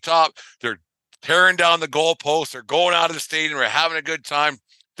Rocky Top. They're tearing down the goalposts. They're going out of the stadium. We're having a good time.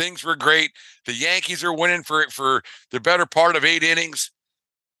 Things were great. The Yankees are winning for the better part of 8 innings,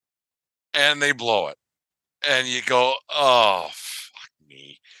 and they blow it. And you go, oh, fuck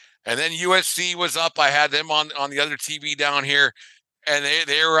me. And then USC was up. I had them on the other TV down here, and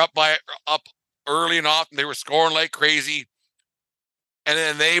they were up early and often. They were scoring like crazy. And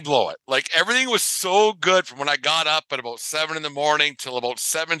then they blow it. Like everything was so good from when I got up at about 7 in the morning till about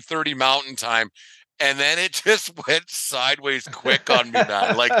 7:30 Mountain Time. And then it just went sideways quick on me,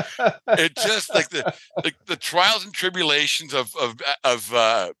 man. Like it just like the trials and tribulations of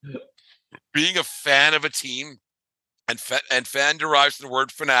being a fan of a team, and fan derives from the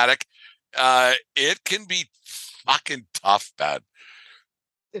word fanatic. It can be fucking tough, man.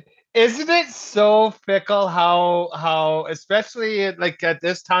 Isn't it so fickle how especially like at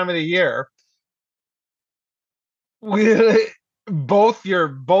this time of the year, both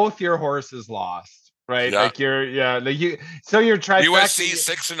your horses lost, right? Yeah. Like you're trying USC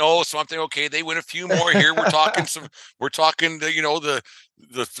 6-0, so I'm thinking, okay, they win a few more here. We're talking the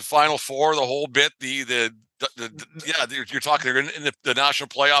Final Four, the whole bit, the You're talking. They're in the national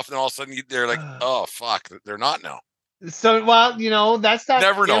playoff, and all of a sudden they're like, oh fuck, they're not now. So, well, that's not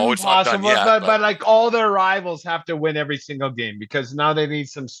Never know. It's not done impossible, yet, but like all their rivals have to win every single game because now they need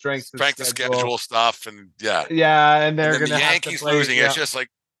some strength of schedule stuff, and yeah, and they're then gonna the have Yankees to play, losing. It's just like,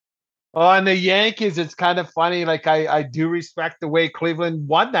 oh, and the Yankees, it's kind of funny. Like I do respect the way Cleveland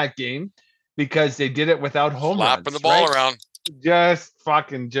won that game because they did it without home slapping runs, the ball right? around.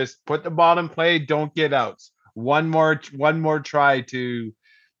 Just put the ball in play. Don't get outs. One more try to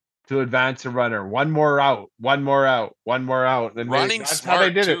advance a runner. One more out. And Running that's smart how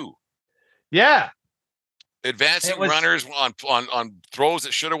they did too. It. Yeah. Advancing runners on throws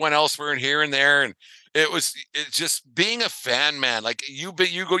that should have went elsewhere and here and there, and it's just being a fan, man. Like you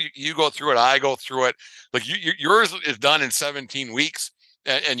go through it, I go through it. Like yours is done in 17 weeks,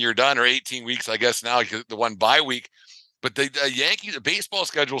 and you're done, or 18 weeks, I guess now, the one bye week. But the Yankees, the baseball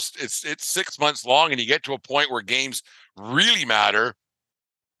schedule, it's 6 months long, and you get to a point where games really matter,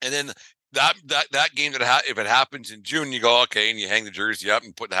 and then that game if it happens in June, you go okay, and you hang the jersey up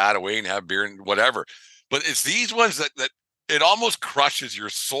and put the hat away and have beer and whatever. But it's these ones that it almost crushes your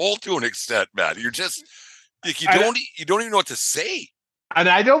soul to an extent, man. You're just like, you don't even know what to say. And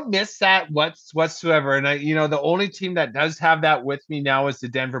I don't miss that whatsoever. And the only team that does have that with me now is the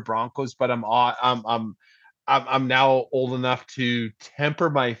Denver Broncos. But I'm now old enough to temper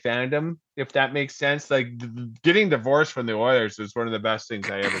my fandom, if that makes sense. Like getting divorced from the Oilers was one of the best things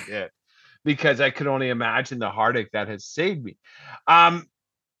I ever did because I could only imagine the heartache that has saved me.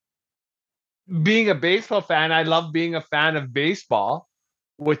 Being a baseball fan, I love being a fan of baseball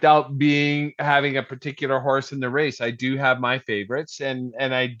without having a particular horse in the race. I do have my favorites and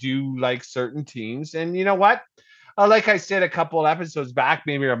I do like certain teams. And you know what? Like I said a couple episodes back,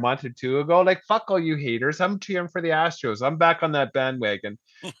 maybe a month or two ago, like fuck all you haters. I'm cheering for the Astros. I'm back on that bandwagon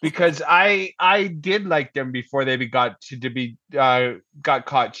because I did like them before they got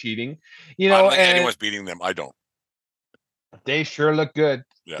caught cheating. I don't think anyone's beating them. I don't. They sure look good.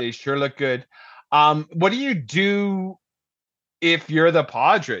 Yeah. They sure look good. What do you do if you're the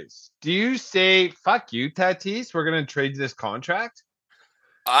Padres? Do you say, fuck you, Tatis, we're going to trade this contract?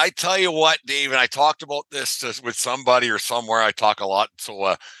 I tell you what, Dave, and I talked about this with somebody or somewhere. I talk a lot.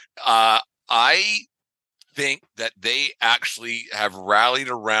 So I think that they actually have rallied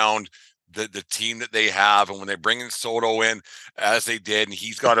around the team that they have. And when they bring in Soto in, as they did, and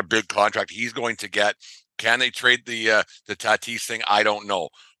he's got a big contract he's going to get, can they trade the Tatis thing? I don't know.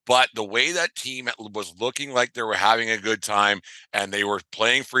 But the way that team was looking like they were having a good time and they were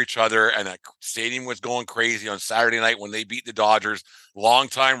playing for each other and that stadium was going crazy on Saturday night when they beat the Dodgers,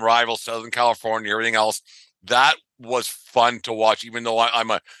 longtime rival, Southern California, everything else, that was fun to watch, even though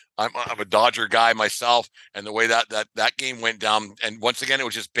I'm a Dodger guy myself, and the way that game went down. And once again, it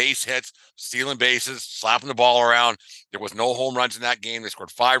was just base hits, stealing bases, slapping the ball around. There was no home runs in that game. They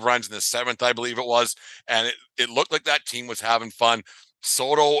scored 5 runs in the 7th, I believe it was. And it looked like that team was having fun.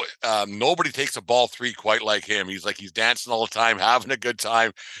 Soto, nobody takes a ball 3 quite like him. He's dancing all the time, having a good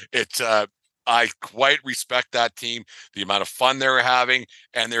time. I quite respect that team, the amount of fun they're having.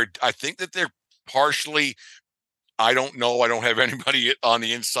 And I think that they're partially, I don't know. I don't have anybody on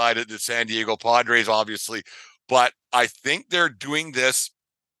the inside of the San Diego Padres, obviously, but I think they're doing this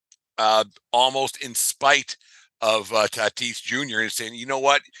almost in spite of Tatis Jr. and saying, you know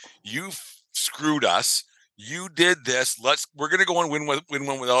what, you've screwed us. You did this. We're going to go and win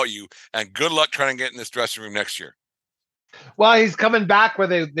one without you. And good luck trying to get in this dressing room next year. Well, he's coming back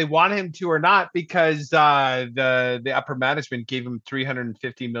whether they want him to or not because the upper management gave him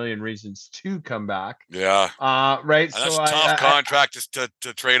 350 million reasons to come back. Yeah. Right. And that's a tough contract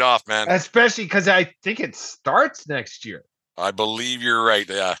to trade off, man. Especially because I think it starts next year. I believe you're right.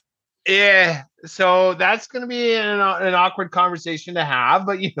 Yeah. Yeah. So that's going to be an awkward conversation to have.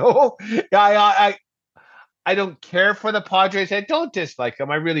 But I don't care for the Padres. I don't dislike them.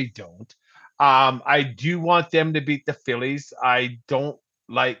 I really don't. I do want them to beat the Phillies. I don't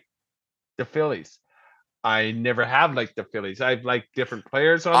like the Phillies. I never have liked the Phillies. I've liked different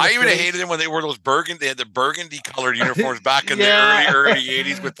players on. I even hated them when they wore those burgundy. They had the burgundy colored uniforms back in the early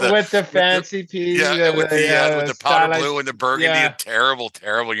 '80s with the fancy piece. Yeah, with the powder blue and the burgundy. And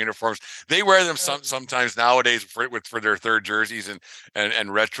terrible uniforms. They wear them sometimes nowadays for their third jerseys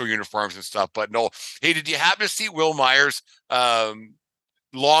and retro uniforms and stuff. But no. Hey, did you happen to see Will Myers?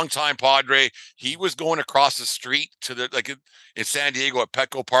 Longtime Padre. He was going across the street to in San Diego at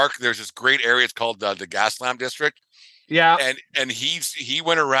Petco Park. There's this great area. It's called the Gaslamp District. Yeah. And he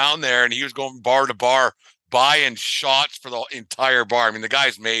went around there and he was going bar to bar buying shots for the entire bar. I mean, the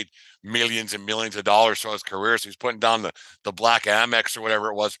guy's made millions and millions of dollars throughout his career, so he's putting down the black Amex or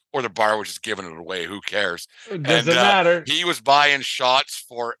whatever it was, or the bar was just giving it away. Who cares? It doesn't matter. He was buying shots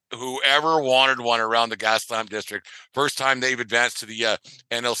for whoever wanted one around the Gaslamp district. First time they've advanced to the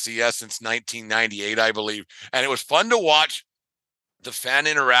NLCS since 1998, I believe. And it was fun to watch the fan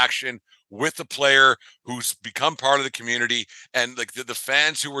interaction with the player who's become part of the community, and like the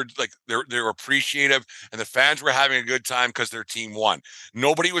fans who were like they're appreciative, and the fans were having a good time because their team won.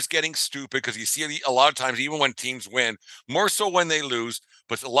 Nobody was getting stupid, because you see a lot of times, even when teams win, more so when they lose,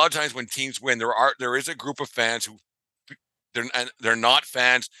 but a lot of times when teams win, there is a group of fans who they're not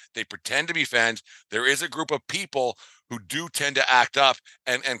fans. They pretend to be fans. There is a group of people who do tend to act up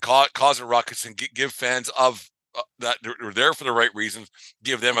and cause a ruckus and give fans of that are there for the right reasons,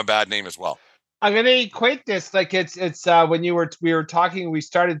 give them a bad name as well. I'm going to equate this like it's when we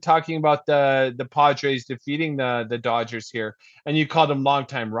started talking about the Padres defeating the Dodgers here, and you called them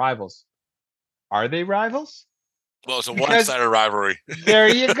longtime rivals. Are they rivals? Well, it's a one-sided rivalry.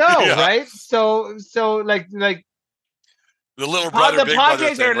 There you go, yeah. Right? So like the little brother, big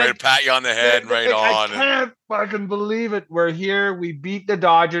brother thing, right? Pat you on the head, right on. I can't fucking believe it. We're here. We beat the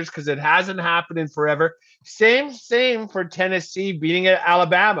Dodgers because it hasn't happened in forever. Same for Tennessee beating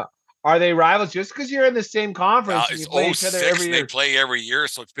Alabama. Are they rivals just because you're in the same conference? It's 06, they play every year,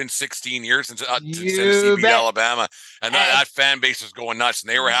 so it's been 16 years since Tennessee beat Alabama, and that fan base was going nuts, and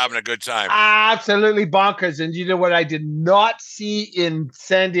they were having a good time. Absolutely bonkers. And you know what I did not see in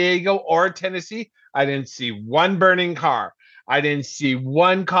San Diego or Tennessee? I didn't see one burning car. I didn't see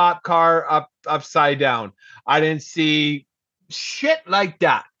one cop car upside down. I didn't see shit like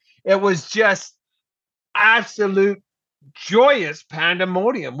that. It was just absolute joyous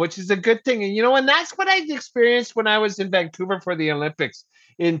pandemonium, which is a good thing. And and that's what I experienced when I was in Vancouver for the Olympics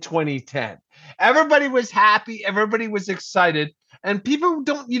in 2010. Everybody was happy, everybody was excited, and you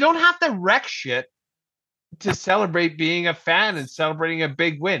don't have to wreck shit to celebrate being a fan and celebrating a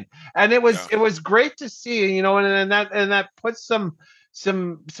big win. And it was great to see, and that puts some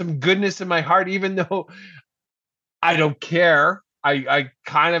goodness in my heart, even though I don't care. I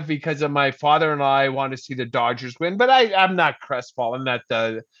kind of, because of my father-in-law, I want to see the Dodgers win, but I'm not crestfallen that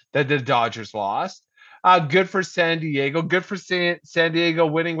the Dodgers lost. Good for San Diego. Good for San Diego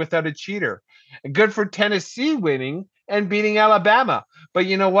winning without a cheater. Good for Tennessee winning and beating Alabama. But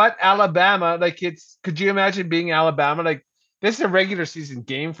you know what? Alabama, could you imagine being Alabama? Like, this is a regular season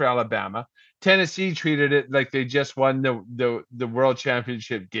game for Alabama. Tennessee treated it like they just won the world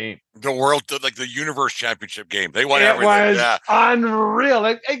championship game. The universe championship game. They won everything. It was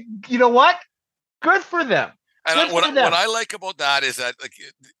unreal. You know what? Good for them. And what I like about that is that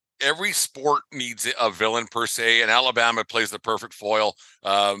every sport needs a villain per se, and Alabama plays the perfect foil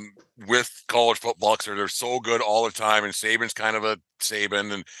with college football, because they're so good all the time, and Saban's kind of a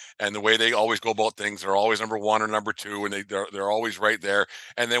Saban, and the way they always go about things, they're always number one or number two, and they're always right there.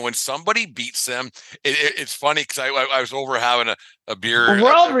 And then when somebody beats them, it's funny, because I was over having a beer. The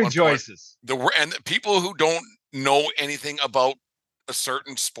world rejoices. And people who don't know anything about a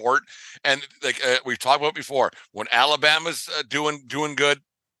certain sport, and we've talked about before, when Alabama's doing good,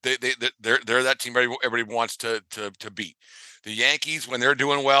 they're that team everybody wants to beat. The Yankees, when they're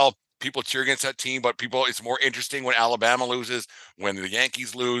doing well, people cheer against that team, but it's more interesting when Alabama loses, when the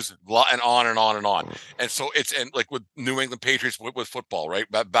Yankees lose, and on and on and on. And so and like with New England Patriots with football, right?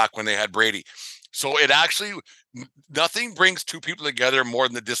 Back when they had Brady. So it actually, nothing brings two people together more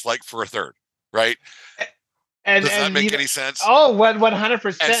than the dislike for a third, right? Does that make any sense? Oh,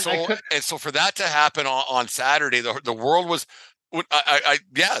 100%. And so for that to happen on Saturday, the world was,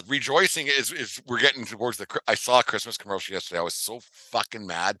 rejoicing is we're getting towards I saw a Christmas commercial yesterday. I was so fucking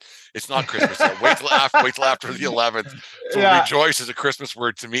mad. It's not Christmas yet. Wait till after the 11th. So rejoice is a Christmas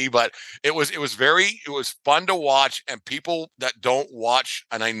word to me, but it was fun to watch, and people that don't watch,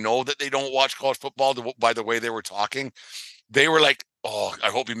 and I know that they don't watch college football by the way they were talking, they were like, oh, I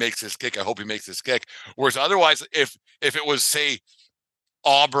hope he makes this kick. I hope he makes this kick. Whereas otherwise, if it was, say,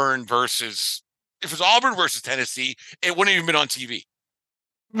 Auburn versus Tennessee, it wouldn't even been on TV.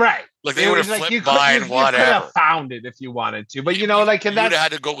 Right. Like, they would have flipped by and whatever. You could have found it if you wanted to, but you would have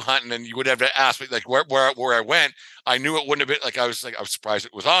had to go hunting, and you would have to ask me, like, where I went. I knew it wouldn't have been, I was surprised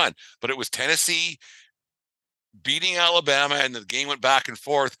it was on, but it was Tennessee beating Alabama, and the game went back and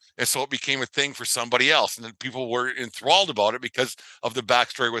forth, and so it became a thing for somebody else, and then people were enthralled about it because of the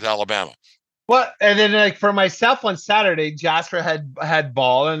backstory with Alabama. Well, and then for myself on Saturday, Jasper had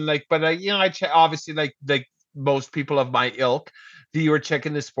ball, and I obviously like most people of my ilk, you were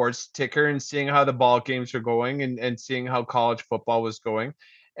checking the sports ticker and seeing how the ball games are going, and seeing how college football was going.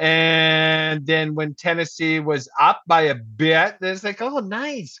 And then when Tennessee was up by a bit, it's like, oh,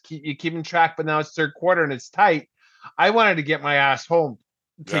 nice. You're keeping track, but now it's third quarter and it's tight. I wanted to get my ass home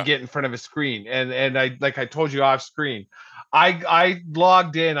to get in front of a screen. And I, like I told you off screen, I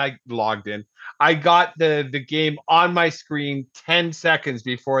logged in. I got the game on my screen 10 seconds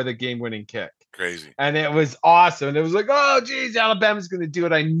before the game-winning kick. Crazy. And it was awesome. And it was like, oh, geez, Alabama's going to do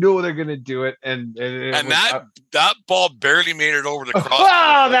it. I know they're going to do it. And that ball barely made it over the cross.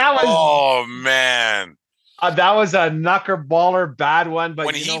 Oh, man. That was a knucker baller, bad one. But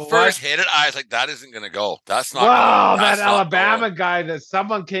when he first hit it, I was like, that isn't going to go. That's not. Wow, that Alabama guy, that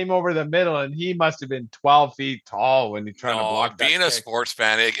someone came over the middle, and he must have been 12 feet tall when he tried to block that. Being a sports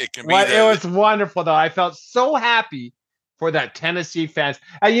fan, it can be. It was wonderful, though. I felt so happy for that Tennessee fans.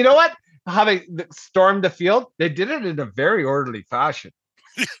 And you know what? How they stormed the field, they did it in a very orderly fashion.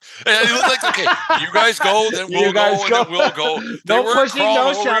 It looked like, okay, you guys go, then we'll go, and then we'll go. They weren't crawling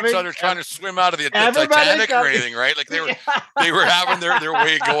over each other trying to swim out of the Titanic or anything, right? Like they were having their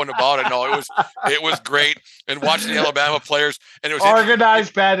way going about it. No, it was great. And watching the Alabama players, and it was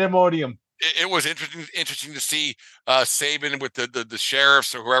organized pandemonium. It was interesting to see Saban with the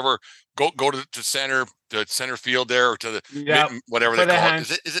sheriffs or whoever go to center field there, or to the whatever they call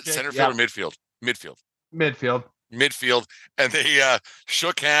it. Is it center field or midfield? Midfield, and they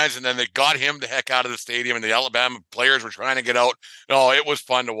shook hands, and then they got him the heck out of the stadium, and the Alabama players were trying to get out. No, it was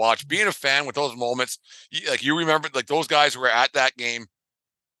fun to watch. Being a fan with those moments, like you remember, like those guys who were at that game,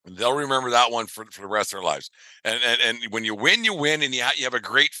 they'll remember that one for the rest of their lives. And when you win, and you have a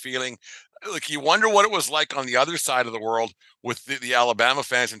great feeling. Like, you wonder what it was like on the other side of the world with the Alabama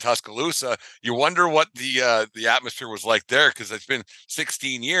fans in Tuscaloosa. You wonder what the atmosphere was like there, because it's been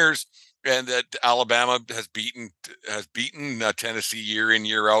 16 years, and that Alabama has beaten Tennessee year in,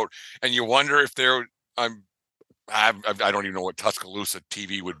 year out. And you wonder if I don't even know what Tuscaloosa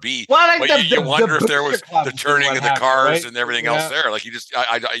TV would be. Well, but you wonder if there was the turning of the cars, right? And everything else there. Like,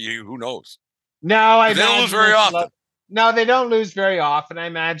 who knows? No, they don't lose very often. No, they don't lose very often. I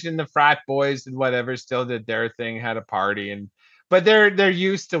imagine the frat boys and whatever still did their thing, had a party, but they're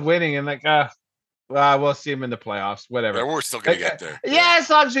used to winning, and like, we'll see them in the playoffs, whatever. Yeah, we're still gonna get there. Yeah, as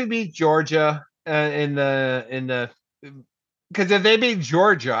long as we beat Georgia in the because if they beat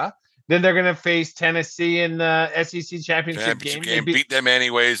Georgia, then they're gonna face Tennessee in the SEC championship game. Beat them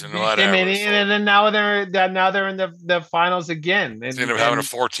anyways, and whatever. And then now they're in the finals again. And instead of having a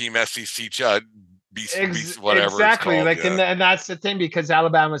 4-team SEC whatever. Exactly. Called, like, and that's the thing, because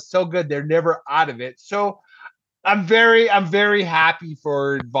Alabama's so good, they're never out of it. So I'm very happy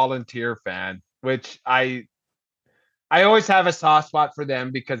for Volunteer fan, which I always have a soft spot for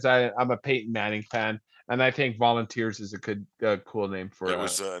them, because I'm a Peyton Manning fan, and I think Volunteers is a good, cool name for it.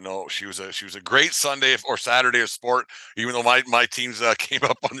 She was a great Sunday or Saturday of sport. Even though my teams came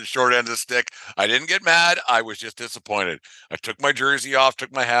up on the short end of the stick, I didn't get mad. I was just disappointed. I took my jersey off,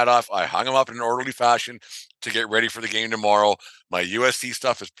 took my hat off. I hung them up in an orderly fashion to get ready for the game tomorrow. My USC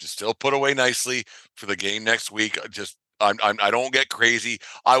stuff is still put away nicely for the game next week. I don't get crazy.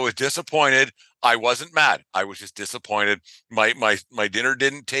 I was disappointed. I wasn't mad. I was just disappointed. My dinner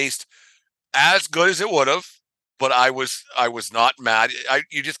didn't taste as good as it would have, but I was not mad.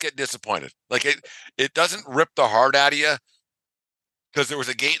 You just get disappointed. Like, it doesn't rip the heart out of you, because there was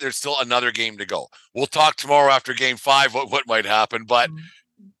a game. There's still another game to go. We'll talk tomorrow after game 5 what might happen, but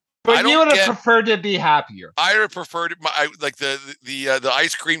you would have preferred to be happier. I would have preferred the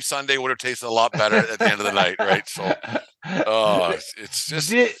ice cream sundae would have tasted a lot better at the end of the night, right? So, it's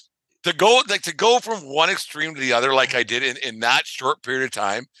just to go from one extreme to the other, like I did in that short period of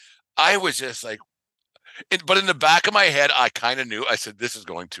time. I was just like, but in the back of my head, I kind of knew. I said, this is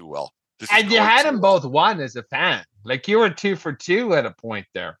going too well. And you had them both won as a fan. Like, you were 2 for 2 at a point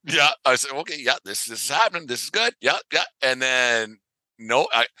there. Yeah. I said, okay, yeah, this is happening. This is good. Yeah. Yeah. And then, no,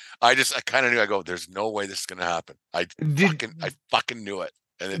 I kind of knew. I go, there's no way this is going to happen. I fucking knew it.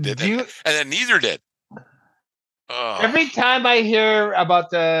 And it did. And then neither did. Every time I hear about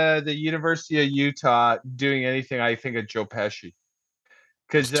the University of Utah doing anything, I think of Joe Pesci.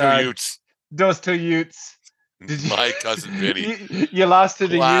 Because those two Utes. My cousin Vinny. You lost to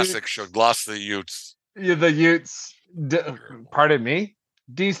the Utes. Classic show. Lost to the Utes. The Utes. Pardon me?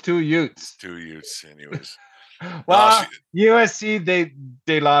 These two Utes. Anyways. Well, USC,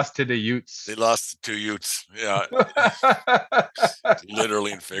 they lost to the Utes. They lost to 2 Utes. Yeah.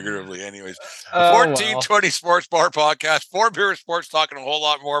 Literally and figuratively. Anyways. The 1420 Sports Bar Podcast. 4 beer sports talking a whole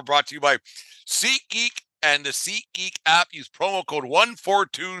lot more. Brought to you by SeatGeek and the SeatGeek app. Use promo code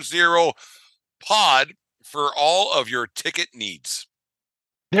 1420POD for all of your ticket needs.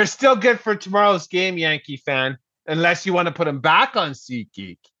 They're still good for tomorrow's game, Yankee fan, unless you want to put them back on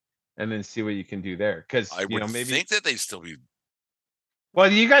SeatGeek. and then see what you can do there. Because I would think that they'd still be.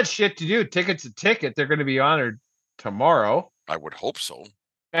 Well, you got shit to do. Ticket's a ticket. They're going to be honored tomorrow. I would hope so.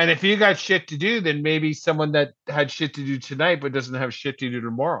 And if you got shit to do, then maybe someone that had shit to do tonight but doesn't have shit to do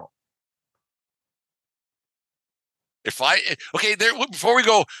tomorrow. Before we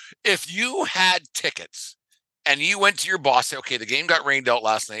go, if you had tickets and you went to your boss, say, okay, the game got rained out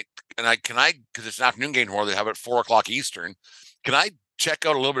last night, and because it's an afternoon game tomorrow, they have it at 4:00 Eastern. Can I check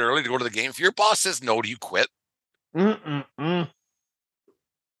out a little bit early to go to the game? If your boss says no, do you quit? Well,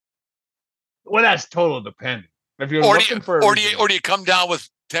 that's total dependent. If you're or looking do you come down with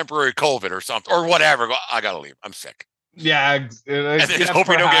temporary COVID or something or whatever? I gotta leave. I'm sick. Yeah, and then just hope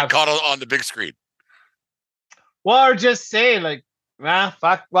you don't get caught on the big screen. Well, or just say like,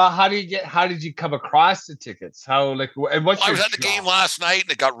 fuck. Well, how did you come across the tickets? How and what's I was at the game last night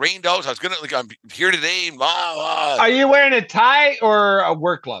and it got rained out. So I was I'm here today. Are you wearing a tie or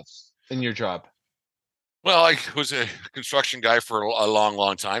work gloves in your job? Well, I was a construction guy for a long,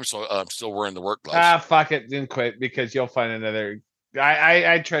 long time, so I'm still wearing the work gloves. Fuck it, then quit because you'll find another.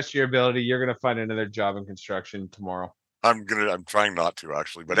 I trust your ability. You're gonna find another job in construction tomorrow. I'm trying not to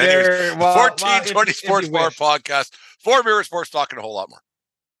actually, but anyways, 1420 Sports Bar Podcast, for Beer, Sports Talk, and a whole lot more.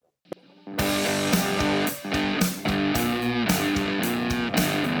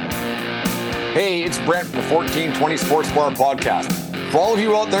 Hey, it's Brent from the 1420 Sports Bar Podcast. For all of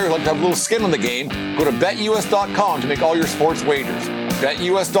you out there who like to have a little skin in the game, go to betus.com to make all your sports wagers.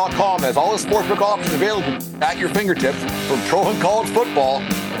 Betus.com has all the sportsbook options available at your fingertips, from pro and college football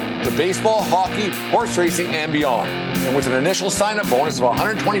to baseball, hockey, horse racing, and beyond. And with an initial sign-up bonus of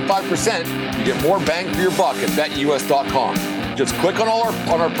 125%, you get more bang for your buck at betus.com. Just click on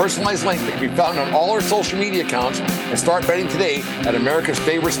our personalized link that can be found on all our social media accounts and start betting today at America's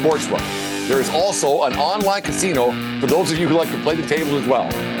favorite sportsbook. There is also an online casino for those of you who like to play the table as well.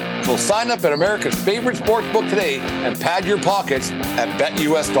 So sign up at America's favorite sportsbook today and pad your pockets at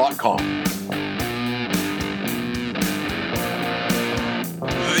betus.com.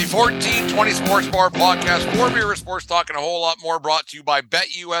 The 1420 Sports Bar Podcast, for Beer, Sports Talk, and a whole lot more, brought to you by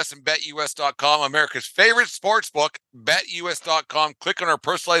BetUS and BetUS.com, America's favorite sportsbook, BetUS.com. Click on our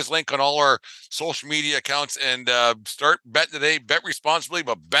personalized link on all our social media accounts and start betting today. Bet responsibly,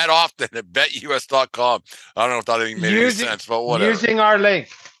 but bet often at BetUS.com. I don't know if that even made any sense, but whatever. Using our link.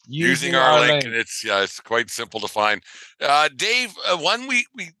 Using our link, and it's quite simple to find. Dave, one we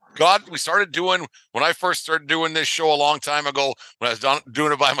started doing when I first started doing this show a long time ago, when I was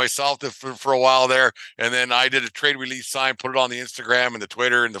doing it by myself for a while there, and then I did a trade release sign, put it on the Instagram and the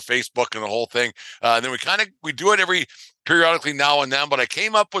Twitter and the Facebook and the whole thing. And then we do it periodically now and then, but I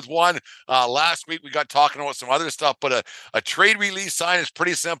came up with one last week. We got talking about some other stuff, but a trade release sign is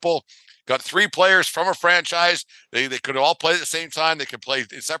pretty simple. Got 3 players from a franchise. They could all play at the same time. They could play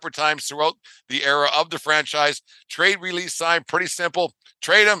at separate times throughout the era of the franchise. Trade release sign, pretty simple.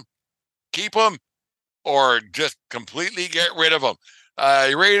 Trade them, keep them, or just completely get rid of them.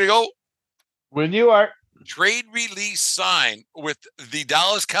 You ready to go? When you are. Trade release sign with the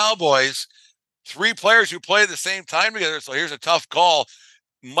Dallas Cowboys. 3 players who play at the same time together. So here's a tough call.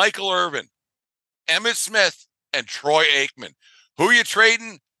 Michael Irvin, Emmitt Smith, and Troy Aikman. Who are you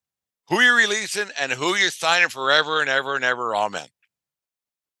trading? Who you're releasing, and who you're signing forever and ever and ever. Amen.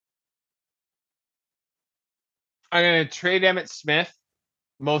 I'm going to trade Emmitt Smith,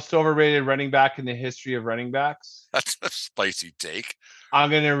 most overrated running back in the history of running backs. That's a spicy take. I'm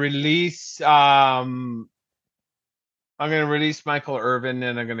going to release Michael Irvin,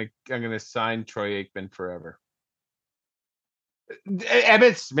 and I'm going to sign Troy Aikman forever.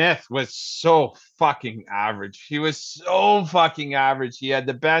 Emmitt Smith was so fucking average. He was so fucking average. He had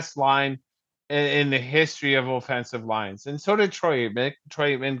the best line in the history of offensive lines, and so did Troy Aikman.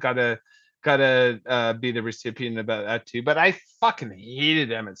 Troy Aikman gotta be the recipient of that too. But I fucking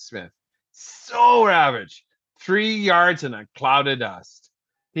hated Emmitt Smith. So average. 3 yards in a cloud of dust.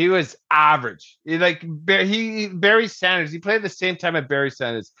 He was average. Barry Sanders. He played at the same time at Barry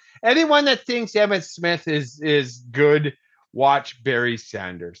Sanders. Anyone that thinks Emmitt Smith is good, watch Barry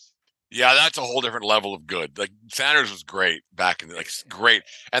Sanders. Yeah, that's a whole different level of good. Like Sanders was great back in great,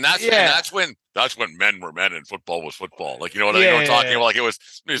 and that's when men were men and football was football. Like you know what I'm talking about. Like it was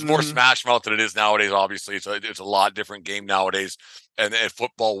more smash mouth than it is nowadays. Obviously, it's a lot different game nowadays, and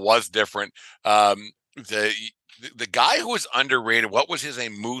football was different. The guy who was underrated. What was his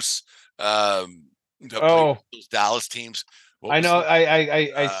name? Moose. Those Dallas teams. I know.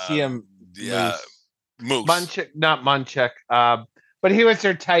 I see him. Yeah. Moose. Not Munchak. But he was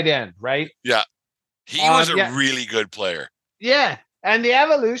their tight end, right? Yeah. He was a really good player. Yeah. And the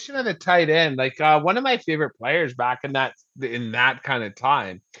evolution of the tight end, one of my favorite players back in that kind of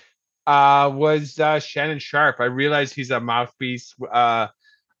time was Shannon Sharp. I realized he's a mouthpiece,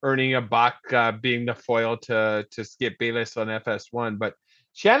 earning a buck, being the foil to Skip Bayless on FS1. But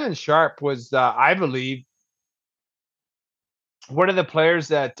Shannon Sharp was, I believe, one of the players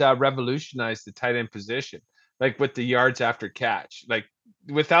that revolutionized the tight end position, like with the yards after catch. Like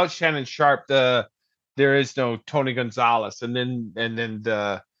without Shannon Sharp, there is no Tony Gonzalez, and then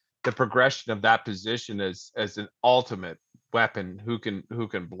the progression of that position as an ultimate weapon who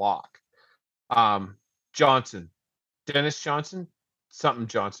can block. Johnson, Dennis Johnson, something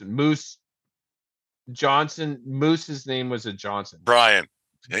Johnson, Moose Johnson. Moose's name was a Johnson. Brian.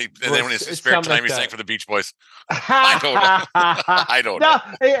 Hey, and then when his spare time, he sang for the Beach Boys. I don't know. I don't know.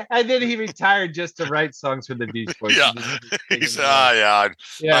 And then he retired just to write songs for the Beach Boys. Yeah. He said, I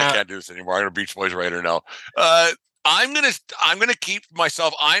can't do this anymore. I'm a Beach Boys writer now. I'm gonna keep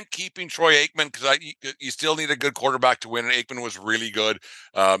myself. I'm keeping Troy Aikman because you still need a good quarterback to win. And Aikman was really good,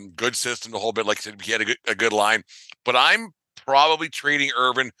 good system the whole bit. Like I said, he had a good line. But I'm probably trading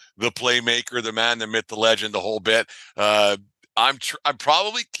Irvin, the playmaker, the man, the myth, the legend, the whole bit. I'm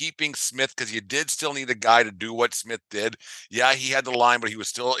probably keeping Smith because you did still need a guy to do what Smith did. Yeah, he had the line, but he was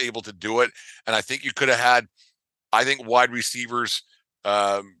still able to do it. And I think you could have had. I think wide receivers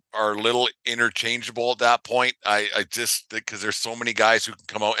are a little interchangeable at that point. I just because there's so many guys who can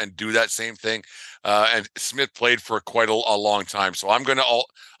come out and do that same thing. And Smith played for quite a long time, so I'm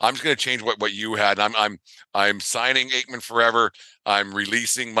just gonna change what you had. I'm signing Aikman forever. I'm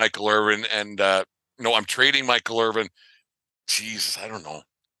releasing Michael Irvin, and no, I'm trading Michael Irvin. Jesus, I don't know.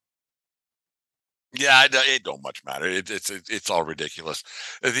 Yeah, it don't much matter. It's all ridiculous.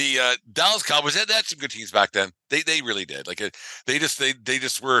 The Dallas Cowboys had some good teams back then. They really did. Like they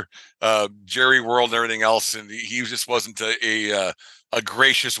just were Jerry World and everything else, and he just wasn't a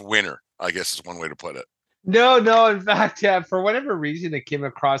gracious winner, I guess is one way to put it. No. In fact, for whatever reason, it came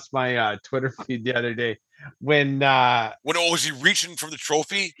across my Twitter feed the other day when was he reaching for the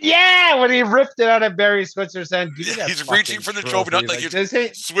trophy? Yeah, when he ripped it out of Barry Switzer's hand. He's reaching for the trophy. Not like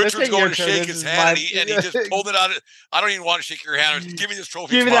Switzer's going to shake his hand, and he just pulled it out. I don't even want to shake your hand. Just give me this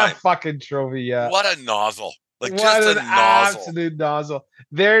trophy. Give me that fucking trophy. Yeah. What a nozzle! Like what just an a nozzle. Absolute nozzle.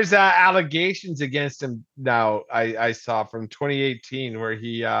 There's allegations against him now. I saw from 2018 where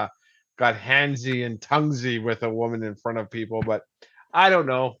he got handsy and tonguesy with a woman in front of people, but I don't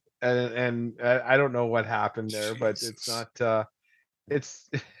know. And I don't know what happened there, but it's not. It's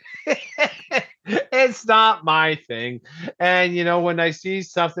it's not my thing. And when I see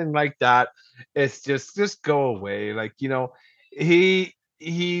something like that, it's just go away. Like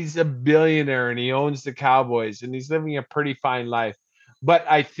he's a billionaire and he owns the Cowboys and he's living a pretty fine life. But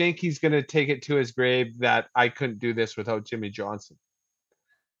I think he's going to take it to his grave that I couldn't do this without Jimmy Johnson.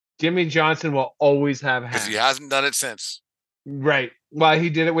 Jimmy Johnson will always have hands. Because he hasn't done it since. Right. Well,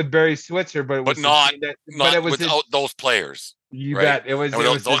 he did it with Barry Switzer, but not without those players. You bet. It was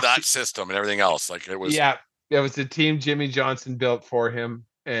that system and everything else. Like it was. Yeah, it was the team Jimmy Johnson built for him,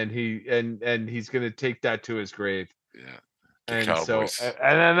 and he's going to take that to his grave. Yeah. And Cowboys. so,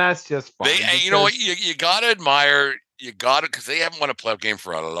 and then that's just fine. You know what? You got to admire. You got to because they haven't won a playoff game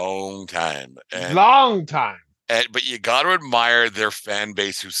for a long time. But you got to admire their fan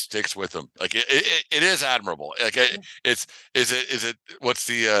base who sticks with them. Like it is admirable. Like is it what's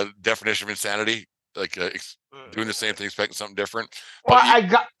the definition of insanity? Like doing the same thing, expecting something different. Well, you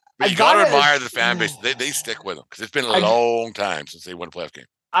got to admire the fan base. They stick with them because it's been a long time since they won a playoff game.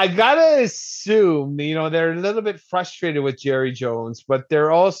 I gotta assume, they're a little bit frustrated with Jerry Jones, but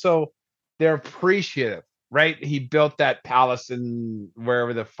they're appreciative, right? He built that palace in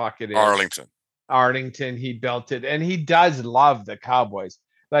wherever the fuck it is. Arlington, he built it, and he does love the Cowboys.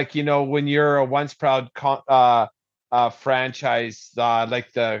 Like when you're a once proud franchise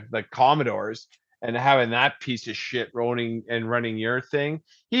like the Commodores, and having that piece of shit running your thing,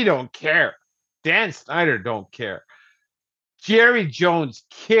 he don't care. Dan Snyder don't care. Jerry Jones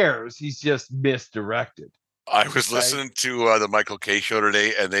cares. He's just misdirected. I was listening to the Michael Kay show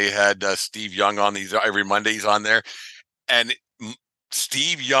today, and they had Steve Young on. These every Monday he's on there, and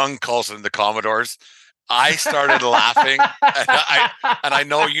Steve Young calls them the Commodores. I started laughing, and I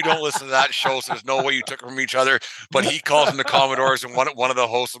know you don't listen to that show, so there's no way you took it from each other. But he calls them the Commodores, and one of the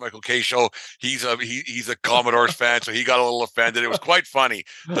hosts of Michael Kay show, he's a Commodores fan, so he got a little offended. It was quite funny.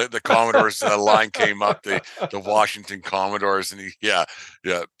 The Commodores line came up, the Washington Commodores, and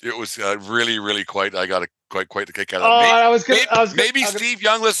it was really, really quite. I got quite the kick out of it. Maybe Steve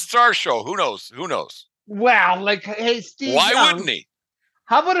Young listens to our show. Who knows? Wow, hey, Steve. Why Young, wouldn't he?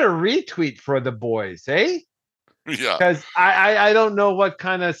 How about a retweet for the boys, eh? Yeah. Because I don't know what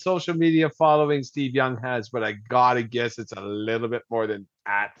kind of social media following Steve Young has, but I gotta guess it's a little bit more than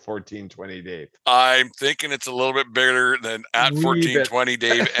at 1420 Dave? I'm thinking it's a little bit bigger than at 1420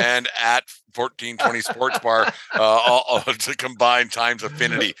 Dave and at 1420 Sports Bar, all to combine times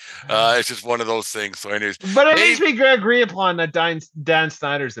affinity. It's just one of those things. So, anyways, but at least we agree upon that Dan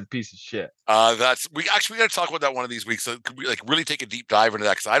Snyder's a piece of shit. We got to talk about that one of these weeks. So could we really take a deep dive into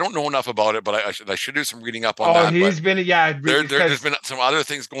that? Because I don't know enough about it, but I should do some reading up on that. There's been some other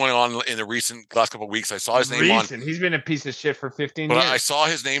things going on in the last couple of weeks. I saw his name on. He's been a piece of shit for 15 years. But I saw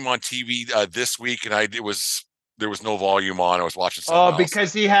his name on TV this week, and there was no volume on. I was watching something else.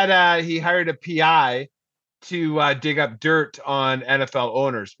 Because he hired a PI to dig up dirt on NFL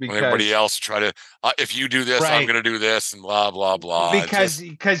owners. Because everybody else try to, if you do this, I'm going to do this, and blah blah blah. Because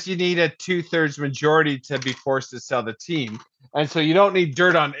you need a 2/3 majority to be forced to sell the team, and so you don't need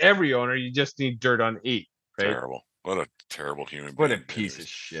dirt on every owner. You just need dirt on 8. Right? Terrible. What a terrible human being. What a piece of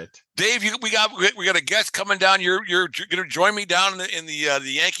shit. Dave, we got a guest coming down. You're going to join me down in the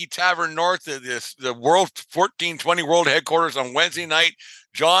Yankee Tavern North, the World 1420 World Headquarters on Wednesday night.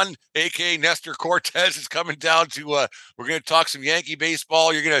 John, aka Nestor Cortez, is coming down to. We're going to talk some Yankee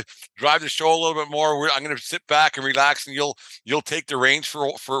baseball. You're going to drive the show a little bit more. I'm going to sit back and relax, and you'll take the reins for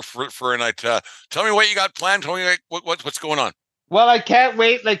a night. Tell me what you got planned. Tell me what's going on. Well, I can't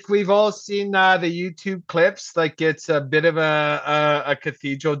wait. Like, we've all seen the YouTube clips. Like, it's a bit of a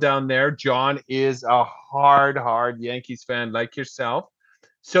cathedral down there. John is a hard Yankees fan like yourself.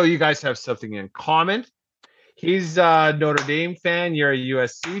 So you guys have something in common. He's a Notre Dame fan. You're a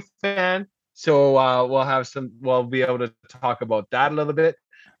USC fan. So we'll be able to talk about that a little bit.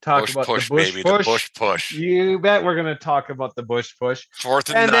 The Bush push. You bet we're going to talk about the Bush push.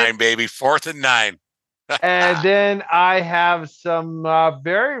 4th and 9, baby. 4th and 9. And then I have some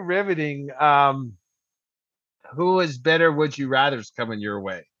very riveting who is better would you rather's coming your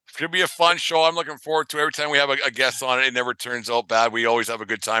way. It's going to be a fun show. I'm looking forward to it. Every time we have a guest on it never turns out bad. We always have a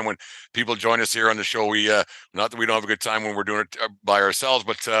good time when people join us here on the show. We not that we don't have a good time when we're doing it by ourselves,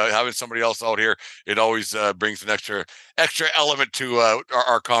 but having somebody else out here, it always brings an extra element to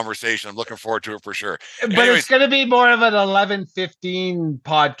our conversation. I'm looking forward to it for sure. But anyways, it's going to be more of an 11:15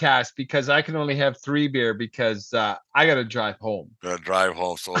 podcast because I can only have 3 beer because I got to drive home. So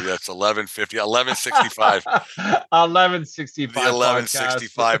yeah, it's 11:50, 11:65. 11:65. The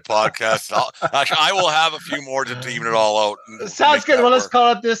 11:65 podcast. Actually, I will have a few more to even it all out. Sounds good. Well, let's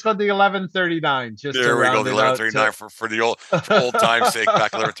call it this one the 11:39. There we go. The 11:39 for the old time's sake.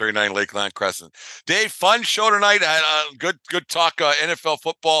 Back 11:39 Lakeland Crescent. Dave, fun show tonight. Good talk. NFL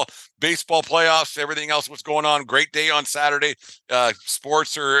football, baseball playoffs, everything else. What's going on? Great day on Saturday.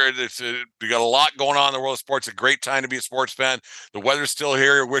 Sports we got a lot going on in the world of sports. A great time to be a sports fan. The weather's still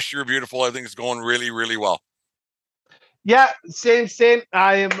here. Wish you were beautiful. I think it's going really, really well. Yeah, same.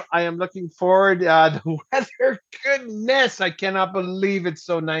 I am looking forward. The weather, goodness, I cannot believe it's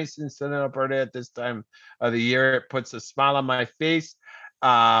so nice in Southern Alberta at this time of the year. It puts a smile on my face.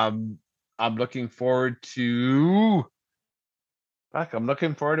 I'm looking forward to. I'm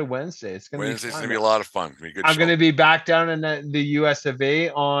looking forward to Wednesday. Wednesday's gonna be a lot of fun. I'm gonna be back down in the US of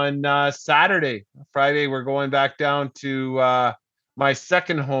A on Saturday. Friday, we're going back down to my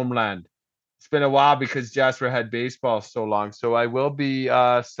second homeland. It's been a while because Jasper had baseball so long. So I will be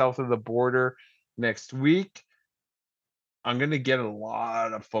south of the border next week. I'm going to get a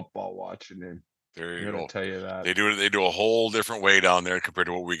lot of football watching in. There you go. I'm going to tell you that. They do a whole different way down there compared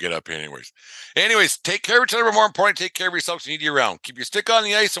to what we get up here anyways. Take care of each other. But more important, take care of yourself. So you need you around. Keep your stick on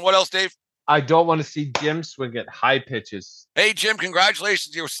the ice. And what else, Dave? I don't want to see Jim swing at high pitches. Hey, Jim,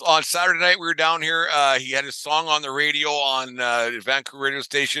 congratulations. On Saturday night, we were down here. He had his song on the radio on Vancouver radio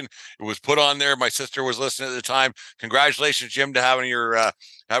station. It was put on there. My sister was listening at the time. Congratulations, Jim, to having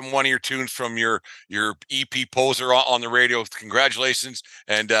one of your tunes from your EP Poser on the radio. Congratulations.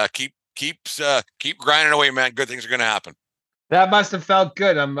 And keep grinding away, man. Good things are going to happen. That must have felt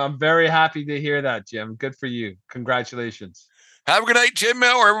good. I'm very happy to hear that, Jim. Good for you. Congratulations. Have a good night, Jim,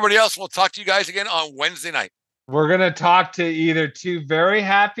 or everybody else. We'll talk to you guys again on Wednesday night. We're going to talk to either 2 very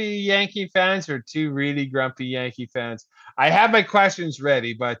happy Yankee fans or 2 really grumpy Yankee fans. I have my questions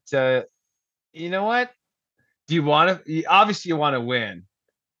ready, but you know what? Do you want to? Obviously, you want to win.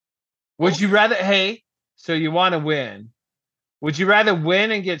 Would you rather? Hey, so you want to win. Would you rather win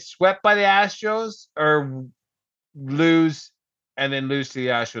and get swept by the Astros or lose and then lose to the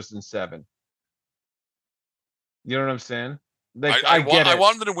Astros in 7? You know what I'm saying? Like, I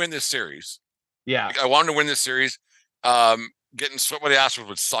wanted them to win this series. Yeah. I wanted to win this series. Getting swept by the Astros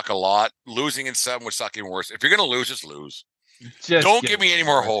would suck a lot. Losing in 7 would suck even worse. If you're going to lose, just lose. Don't give me any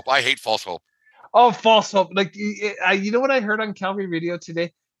more hope. I hate false hope. Oh, false hope. Like, you know what I heard on Calgary radio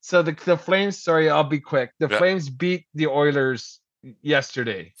today? So the Flames, sorry, I'll be quick. The Flames beat the Oilers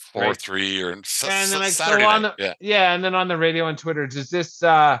yesterday. 4-3 or and then Saturday night. And then on the radio and Twitter, does this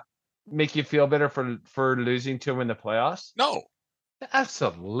make you feel better for losing to him in the playoffs? No.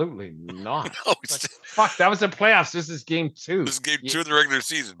 Absolutely not. No, fuck, that was the playoffs. This is game 2. This is game 2 of the regular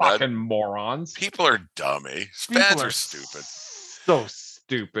season, fucking morons. People are dumb, eh? Fans are stupid. So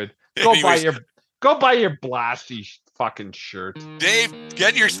stupid. Go buy your blasty fucking shirt. Dave,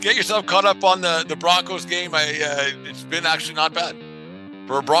 get yourself caught up on the Broncos game. It's been actually not bad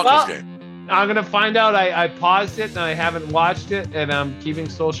for a Broncos game. I'm gonna find out. I paused it and I haven't watched it, and I'm keeping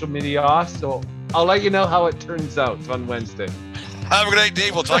social media off. So I'll let you know how it turns out on Wednesday. Have a good night,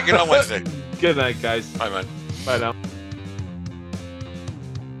 Dave. We'll talk again on Wednesday. Good night, guys. Bye, man. Bye now.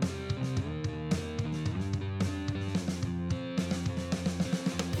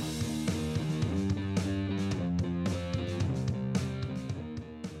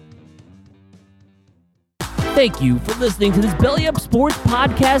 Thank you for listening to this Belly Up Sports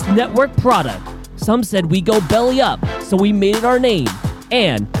Podcast Network product. Some said we go belly up, so we made it our name,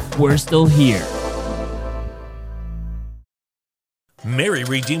 and we're still here. Mary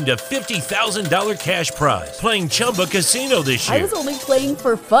redeemed a $50,000 cash prize playing Chumba Casino this year. I was only playing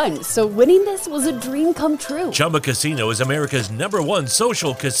for fun, so winning this was a dream come true. Chumba Casino is America's #1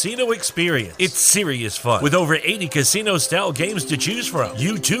 social casino experience. It's serious fun. With over 80 casino-style games to choose from,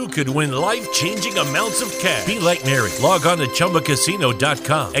 you too could win life-changing amounts of cash. Be like Mary. Log on to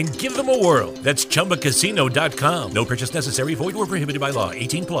ChumbaCasino.com and give them a whirl. That's ChumbaCasino.com. No purchase necessary. Void or prohibited by law.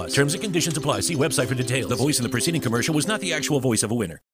 18+. Terms and conditions apply. See website for details. The voice in the preceding commercial was not the actual voice of a winner.